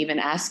without me even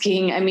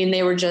asking. I mean,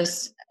 they were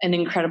just an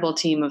incredible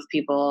team of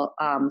people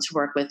to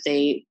work with.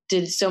 They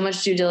did so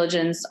much due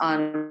diligence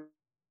on,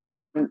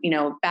 you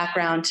know,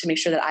 background to make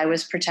sure that I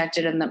was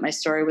protected and that my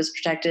story was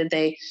protected.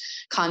 They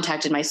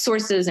contacted my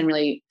sources and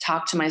really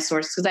talked to my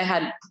source, because I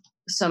had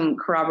some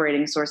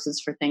corroborating sources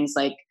for things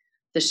like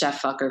the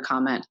chef fucker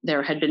comment.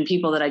 There had been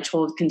people that I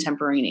told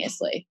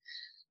contemporaneously,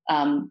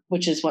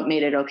 which is what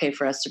made it okay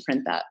for us to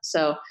print that.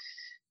 So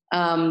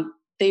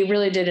they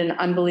really did an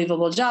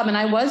unbelievable job. And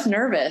I was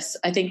nervous,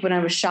 I think, when I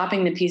was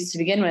shopping the piece to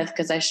begin with,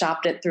 because I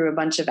shopped it through a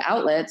bunch of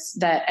outlets,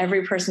 that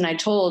every person I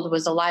told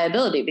was a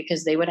liability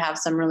because they would have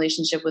some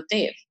relationship with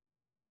Dave.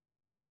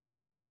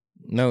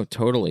 No,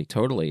 totally.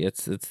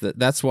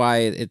 That's why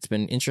it's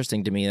been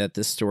interesting to me that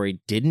this story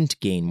didn't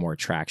gain more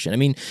traction. I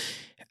mean,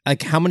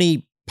 like, how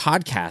many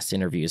podcast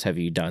interviews have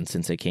you done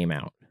since it came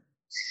out?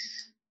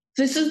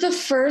 This is the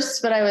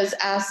first, but I was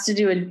asked to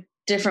do a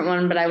different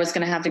one, but I was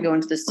going to have to go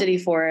into the city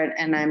for it,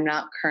 and I'm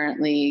not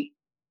currently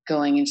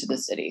going into the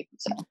city.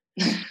 So.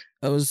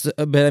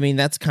 But I mean,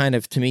 that's kind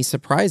of, to me,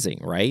 surprising,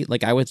 right?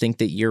 Like, I would think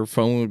that your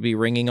phone would be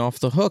ringing off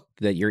the hook,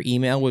 that your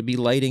email would be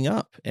lighting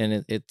up,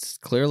 and it's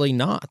clearly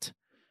not.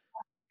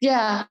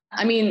 Yeah,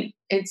 I mean,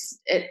 it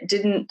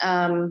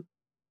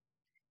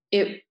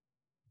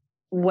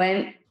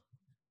went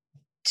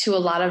to a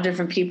lot of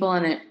different people,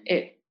 and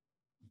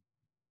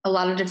a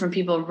lot of different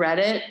people read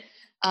it,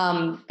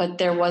 but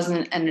there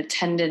wasn't an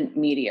attendant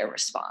media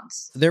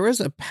response. There was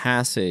a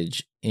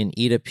passage in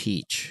Eat a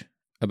Peach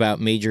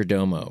about Major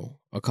Domo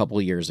a couple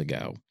years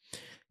ago.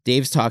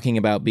 Dave's talking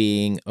about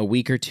being a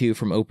week or two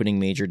from opening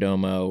Major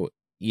Domo,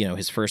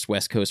 his first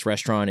West Coast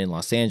restaurant in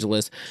Los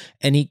Angeles,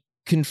 and he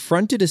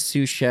confronted a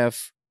sous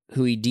chef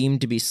who he deemed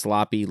to be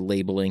sloppy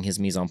labeling his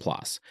mise en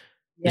place.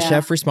 The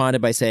chef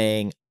responded by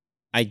saying,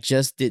 "I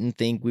just didn't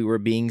think we were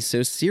being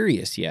so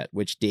serious yet,"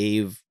 which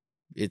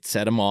it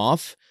set him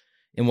off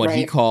in what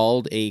he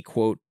called a,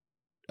 quote,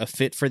 a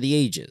fit for the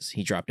ages.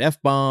 He dropped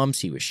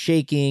F-bombs, he was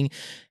shaking,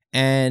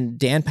 and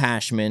Dan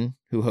Pashman,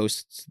 who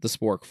hosts The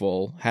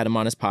Sporkful, had him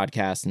on his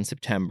podcast in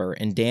September,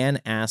 and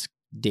Dan asked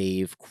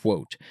Dave,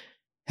 quote,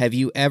 "Have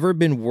you ever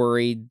been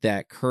worried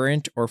that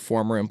current or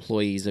former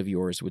employees of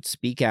yours would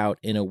speak out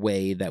in a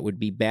way that would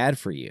be bad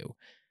for you?"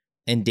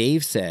 And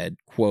Dave said,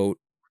 quote,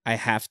 "I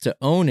have to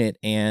own it.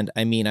 And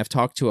I mean, I've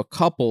talked to a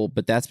couple,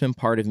 but that's been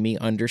part of me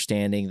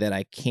understanding that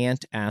I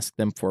can't ask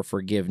them for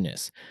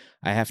forgiveness.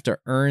 I have to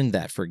earn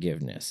that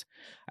forgiveness.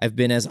 I've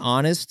been as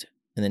honest,"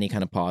 and then he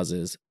kind of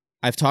pauses,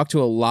 "I've talked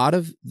to a lot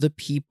of the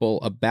people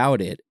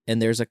about it,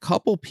 and there's a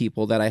couple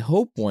people that I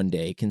hope one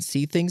day can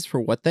see things for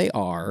what they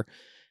are,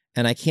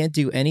 and I can't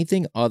do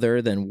anything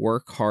other than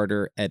work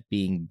harder at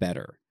being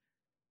better."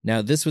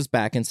 Now, this was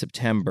back in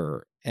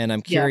September, and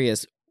I'm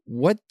curious,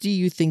 what do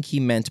you think he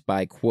meant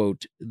by,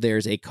 quote,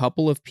 "there's a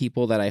couple of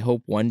people that I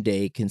hope one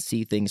day can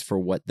see things for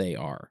what they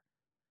are"?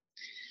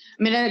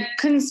 I mean, I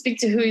couldn't speak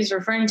to who he's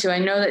referring to. I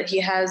know that he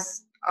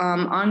has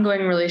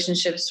ongoing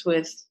relationships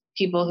with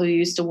people who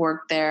used to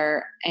work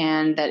there,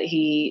 and that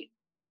he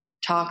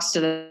talks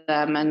to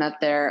them, and that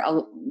there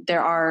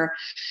are,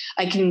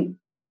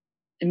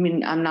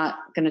 I'm not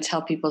going to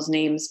tell people's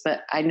names,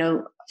 but I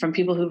know from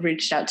people who've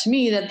reached out to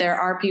me that there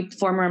are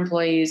former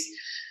employees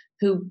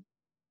who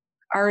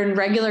are in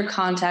regular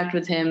contact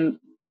with him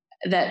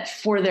that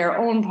for their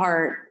own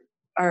part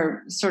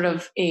are sort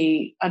of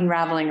a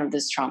unraveling of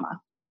this trauma.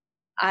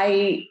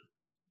 I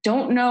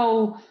don't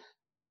know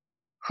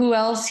who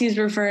else he's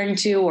referring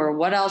to or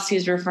what else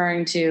he's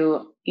referring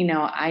to.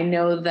 I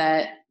know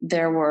that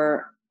there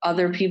were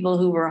other people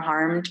who were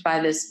harmed by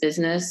this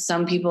business.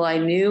 Some people I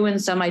knew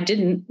and some I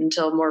didn't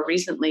until more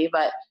recently,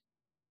 but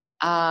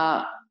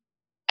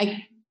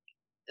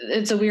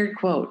it's a weird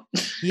quote.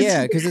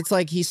 Yeah, because it's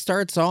like he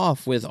starts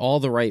off with all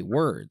the right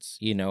words,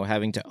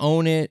 having to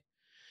own it,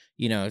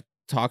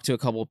 talk to a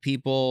couple of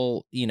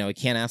people, he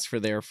can't ask for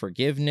their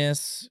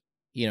forgiveness,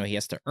 he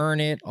has to earn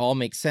it, all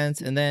makes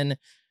sense. And then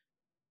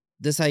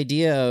this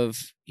idea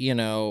of,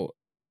 can't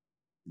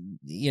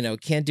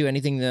do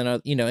anything then,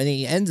 and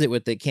he ends it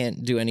with, they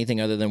can't do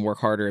anything other than work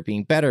harder at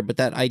being better. But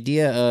that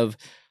idea of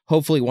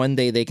hopefully one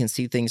day they can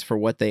see things for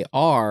what they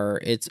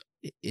are, it's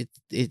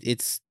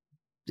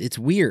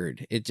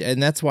weird.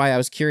 And that's why I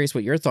was curious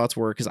what your thoughts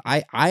were, because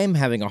I am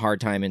having a hard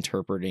time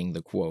interpreting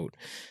the quote,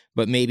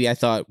 but maybe I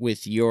thought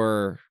with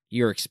your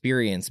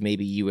experience,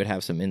 maybe you would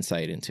have some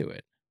insight into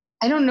it.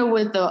 I don't know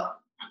what the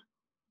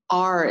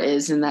R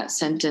is in that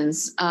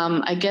sentence.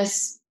 I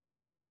guess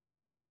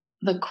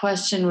the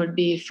question would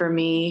be for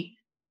me,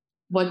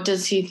 what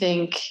does he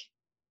think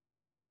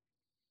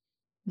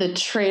the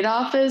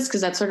trade-off is?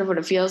 Because that's sort of what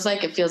it feels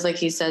like. It feels like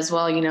he says,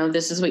 well,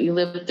 this is what you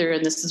live through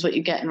and this is what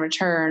you get in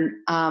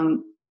return. I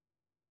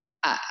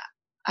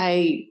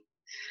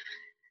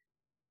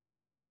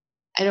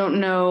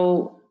don't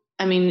know.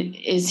 I mean,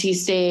 is he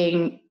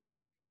saying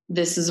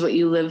this is what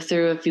you live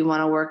through if you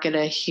want to work at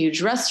a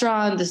huge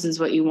restaurant? This is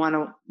what you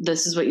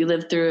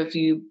live through if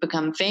you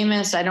become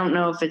famous? I don't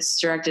know if it's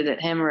directed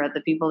at him or at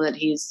the people that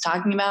he's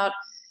talking about.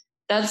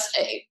 I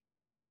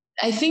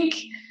think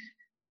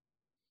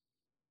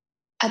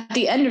at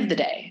the end of the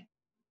day,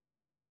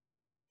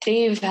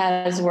 Dave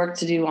has work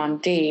to do on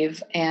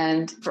Dave,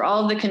 and for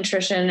all of the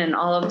contrition and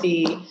all of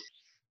the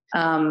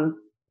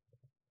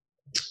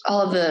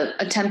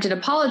attempted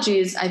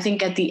apologies, I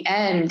think at the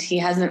end he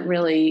hasn't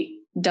really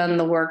done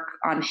the work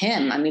on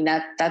him. I mean,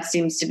 that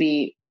seems to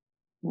be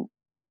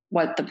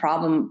what the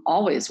problem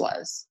always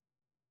was.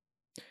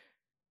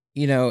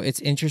 It's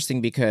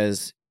interesting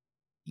because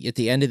at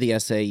the end of the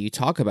essay, you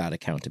talk about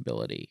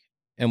accountability.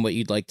 and what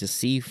you'd like to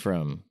see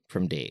from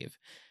Dave.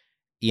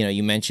 You know,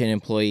 you mentioned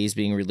employees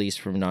being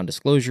released from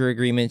non-disclosure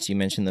agreements. You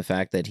mentioned the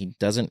fact that he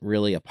doesn't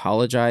really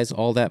apologize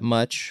all that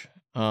much,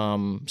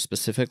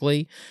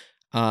 specifically.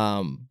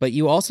 But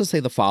you also say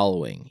the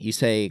following. You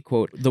say,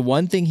 quote, "The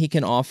one thing he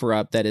can offer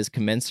up that is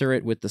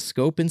commensurate with the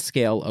scope and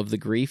scale of the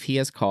grief he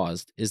has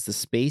caused is the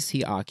space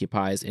he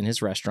occupies in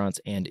his restaurants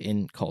and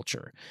in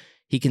culture.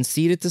 He can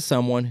cede it to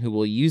someone who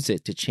will use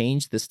it to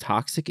change this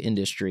toxic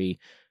industry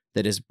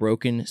that has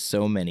broken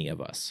so many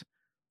of us."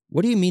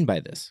 What do you mean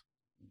by this?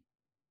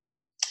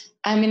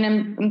 I mean,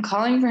 I'm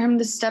calling for him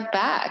to step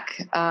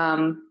back.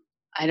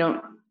 I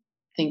don't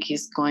think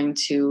he's going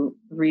to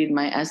read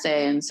my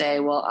essay and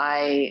say, well,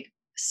 I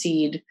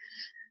cede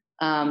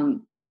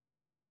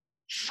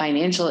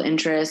financial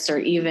interests or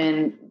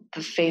even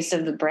the face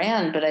of the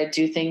brand. But I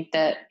do think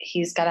that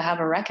he's got to have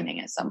a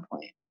reckoning at some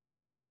point.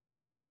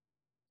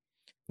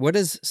 What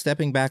does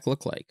stepping back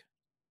look like?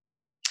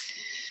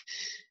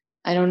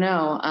 I don't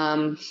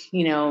know.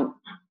 You know,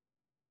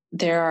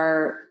 there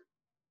are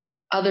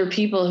other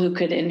people who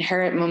could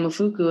inherit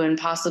Momofuku and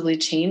possibly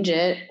change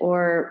it.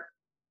 Or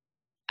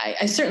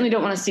I certainly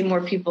don't want to see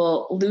more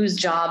people lose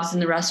jobs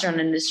in the restaurant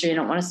industry. I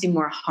don't want to see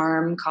more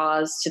harm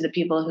caused to the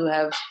people who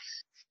have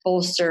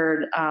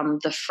bolstered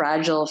the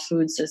fragile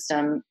food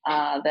system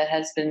that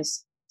has been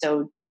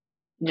so,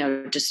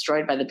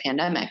 destroyed by the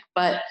pandemic.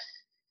 But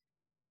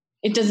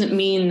it doesn't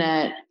mean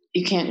that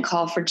you can't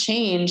call for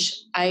change.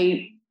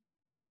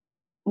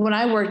 When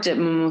I worked at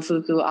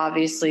Momofuku,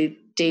 obviously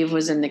Dave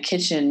was in the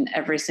kitchen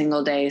every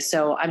single day.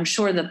 So I'm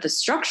sure that the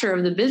structure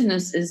of the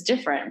business is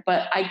different,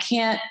 but I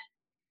can't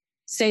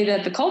say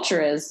that the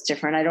culture is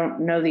different. I don't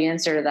know the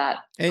answer to that.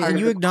 And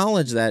you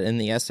acknowledge that in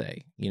the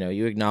essay. You know,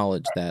 you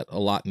acknowledge that a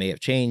lot may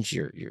have changed.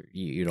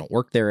 You don't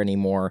work there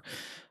anymore.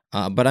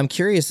 But I'm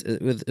curious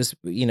with this,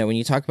 you know, when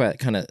you talk about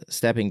kind of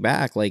stepping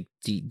back, like,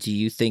 do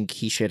you think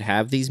he should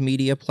have these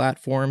media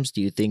platforms?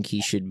 Do you think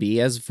he should be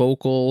as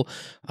vocal?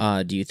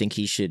 Do you think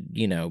he should,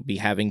 be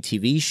having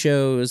TV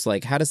shows?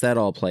 Like, how does that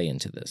all play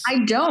into this?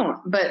 I don't,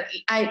 but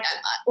I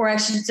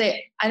should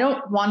say, I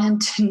don't want him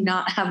to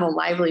not have a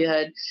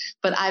livelihood,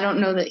 but I don't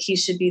know that he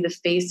should be the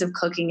face of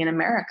cooking in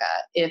America,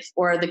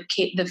 or the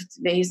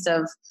face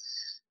of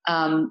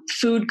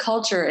food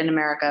culture in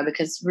America,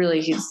 because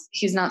really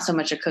he's not so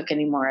much a cook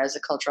anymore as a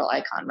cultural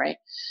icon, right?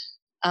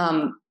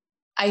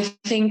 I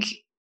think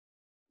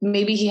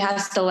maybe he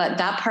has to let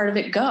that part of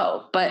it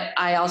go, but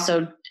I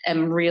also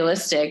am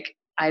realistic.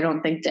 I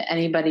don't think that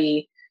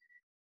anybody,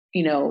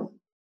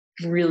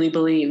 really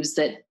believes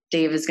that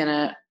Dave is going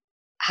to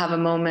have a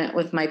moment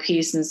with my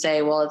piece and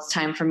say, well, it's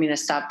time for me to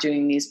stop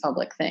doing these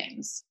public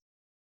things.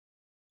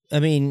 I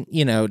mean,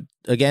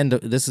 again,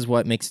 this is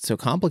what makes it so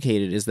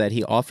complicated, is that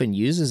he often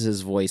uses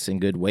his voice in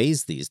good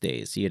ways these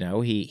days.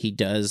 He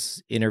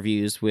does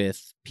interviews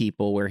with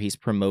people where he's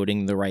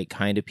promoting the right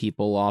kind of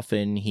people.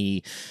 Often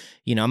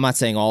I'm not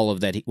saying all of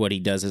that, what he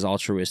does is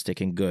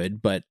altruistic and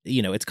good, but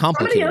it's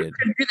complicated. Somebody else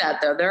could do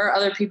that, though. There are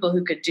other people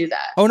who could do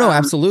that. Oh no,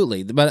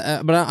 absolutely. But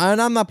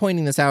I'm not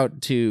pointing this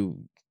out to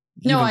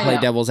play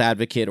devil's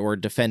advocate or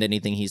defend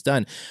anything he's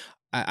done.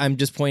 I'm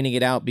just pointing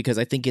it out because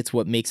I think it's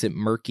what makes it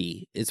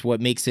murky. It's what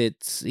makes it,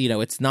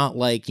 it's not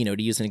like,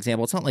 to use an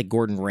example, it's not like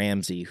Gordon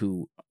Ramsay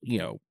who,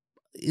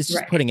 is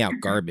just putting out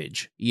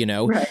garbage,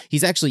 Right.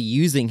 He's actually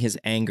using his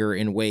anger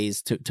in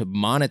ways to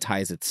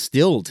monetize it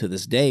still to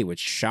this day, which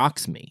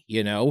shocks me.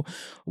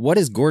 What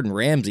has Gordon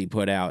Ramsay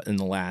put out in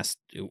the last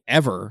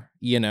ever,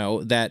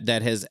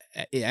 that has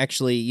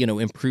actually,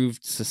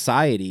 improved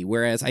society?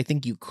 Whereas I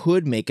think you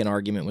could make an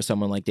argument with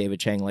someone like David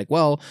Chang, like,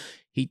 well,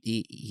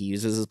 he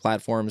uses his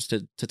platforms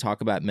to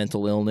talk about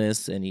mental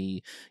illness, and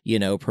he,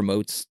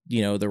 promotes,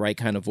 the right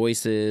kind of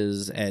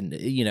voices, and,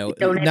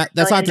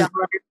 that's not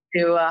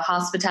to a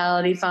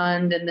hospitality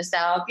fund in the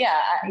South. Yeah.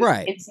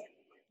 Right. It's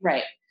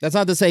right. That's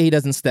not to say he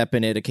doesn't step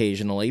in it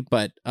occasionally,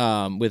 but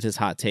with his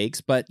hot takes,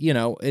 but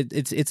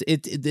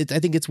it's I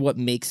think it's what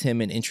makes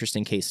him an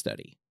interesting case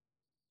study.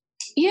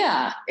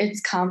 Yeah. It's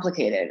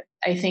complicated.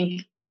 I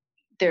think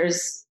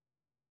there's,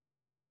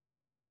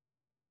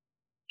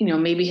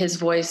 maybe his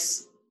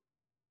voice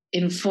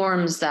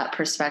informs that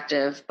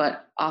perspective,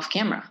 but off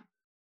camera.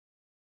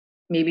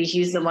 Maybe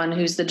he's the one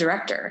who's the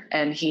director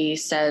and he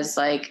says,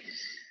 like,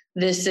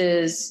 this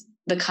is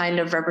the kind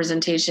of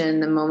representation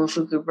the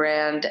Momofuku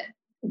brand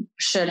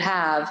should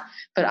have,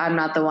 but I'm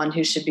not the one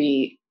who should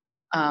be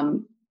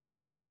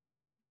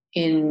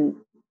in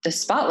the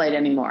spotlight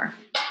anymore.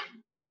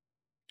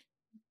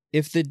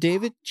 If the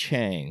David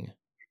Chang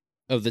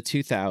of the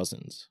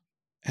 2000s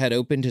had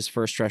opened his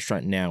first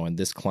restaurant now in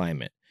this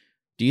climate,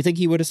 do you think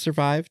he would have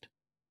survived?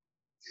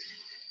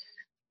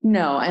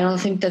 No, I don't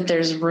think that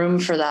there's room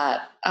for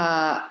that.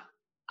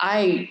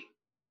 I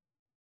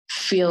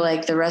feel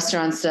like the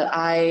restaurants that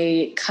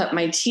I cut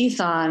my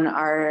teeth on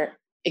are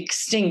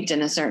extinct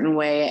in a certain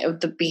way.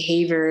 The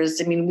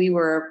behaviors, I mean,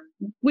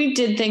 we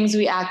did things,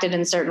 we acted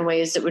in certain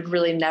ways that would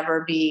really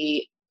never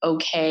be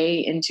okay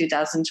in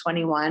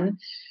 2021.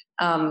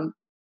 And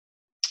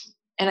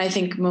I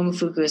think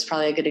Momofuku is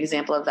probably a good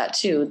example of that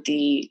too.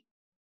 The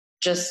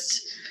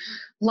just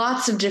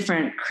lots of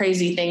different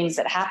crazy things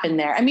that happened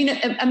there. I mean,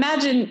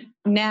 imagine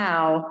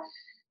now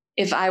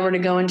if I were to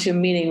go into a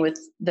meeting with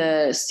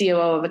the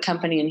COO of a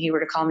company and he were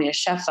to call me a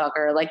chef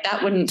fucker, like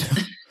that wouldn't,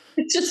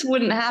 it just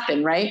wouldn't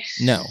happen. Right.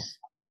 No.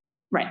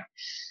 Right.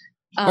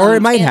 Or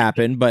it might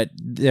happen, but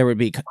there would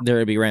be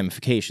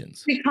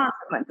ramifications.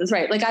 Consequences,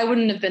 right? Like I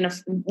wouldn't have been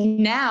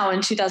now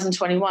in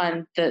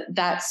 2021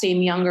 that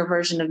same younger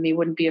version of me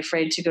wouldn't be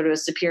afraid to go to a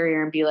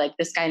superior and be like,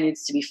 this guy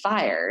needs to be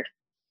fired.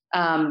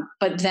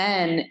 But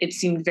then it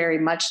seemed very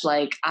much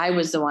like I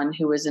was the one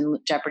who was in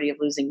jeopardy of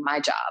losing my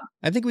job.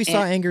 I think we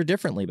saw anger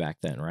differently back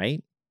then,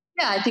 right?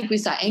 Yeah, I think we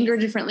saw anger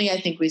differently. I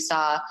think we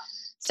saw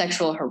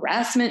sexual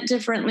harassment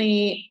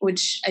differently,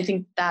 which I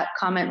think that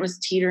comment was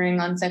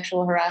teetering on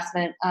sexual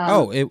harassment.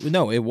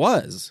 It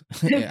was.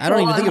 I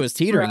don't even think it was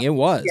teetering. It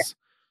was. Yeah.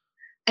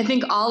 I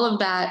think all of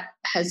that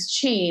has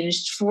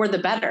changed for the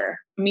better.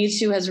 Me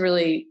Too has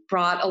really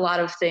brought a lot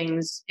of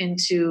things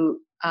into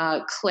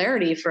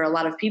clarity for a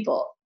lot of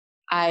people.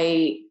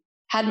 I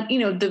had,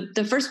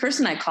 the first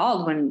person I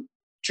called when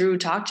Drew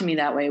talked to me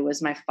that way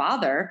was my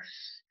father,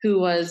 who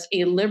was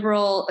a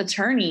liberal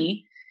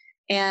attorney,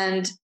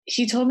 and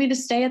he told me to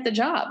stay at the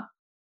job,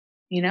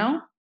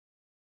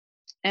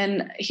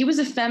 and he was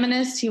a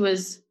feminist. He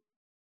was,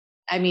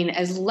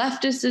 as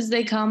leftist as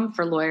they come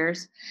for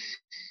lawyers,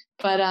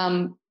 but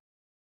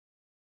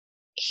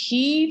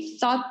he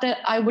thought that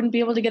I wouldn't be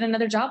able to get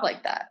another job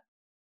like that.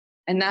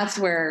 And that's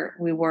where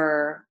we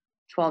were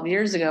 12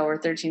 years ago or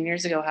 13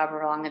 years ago,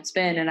 however long it's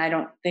been. And I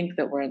don't think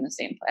that we're in the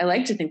same place. I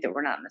like to think that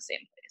we're not in the same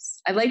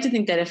place. I'd like to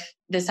think that if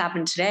this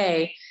happened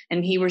today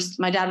and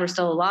my dad were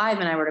still alive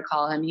and I were to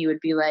call him, he would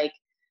be like,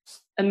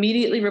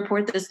 immediately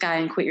report this guy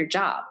and quit your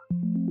job.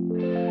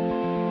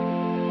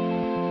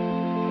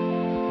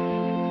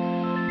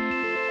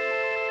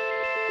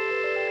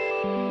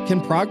 Can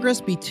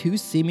progress be two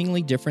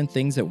seemingly different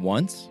things at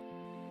once?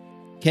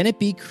 Can it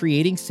be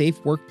creating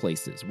safe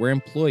workplaces where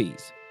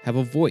employees have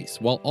a voice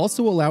while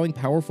also allowing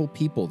powerful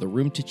people the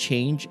room to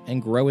change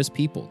and grow as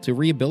people, to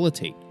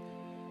rehabilitate?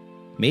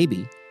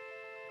 Maybe,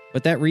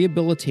 but that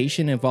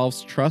rehabilitation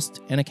involves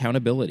trust and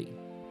accountability.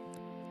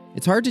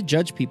 It's hard to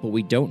judge people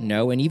we don't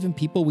know and even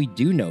people we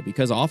do know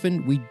because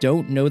often we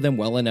don't know them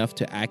well enough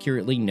to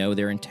accurately know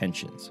their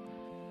intentions.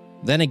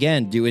 Then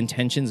again, do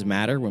intentions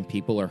matter when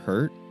people are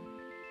hurt?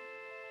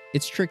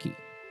 It's tricky.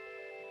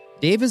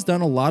 Dave has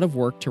done a lot of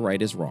work to right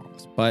his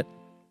wrongs, but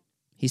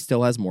he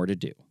still has more to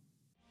do.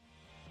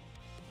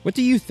 What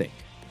do you think?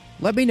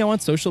 Let me know on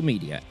social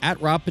media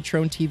at Rob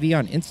Petrone TV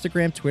on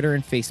Instagram, Twitter,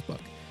 and Facebook.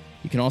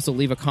 You can also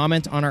leave a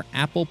comment on our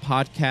Apple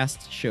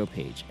Podcasts show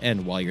page.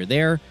 And while you're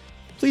there,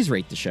 please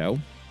rate the show.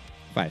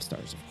 5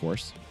 stars, of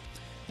course.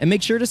 And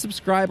make sure to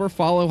subscribe or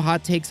follow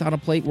Hot Takes on a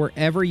Plate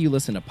wherever you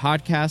listen to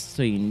podcasts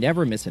so you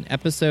never miss an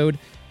episode.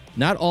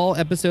 Not all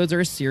episodes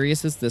are as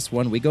serious as this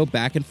one. We go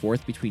back and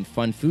forth between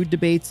fun food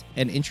debates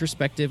and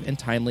introspective and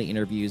timely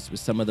interviews with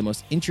some of the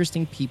most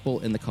interesting people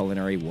in the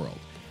culinary world.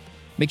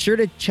 Make sure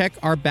to check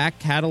our back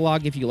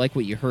catalog if you like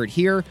what you heard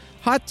here.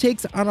 Hot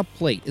Takes on a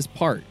Plate is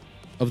part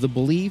of the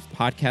Believe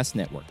Podcast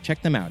Network.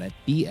 Check them out at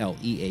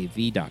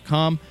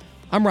BLEAV.com.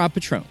 I'm Rob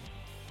Petrone.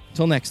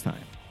 Until next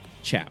time,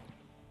 ciao.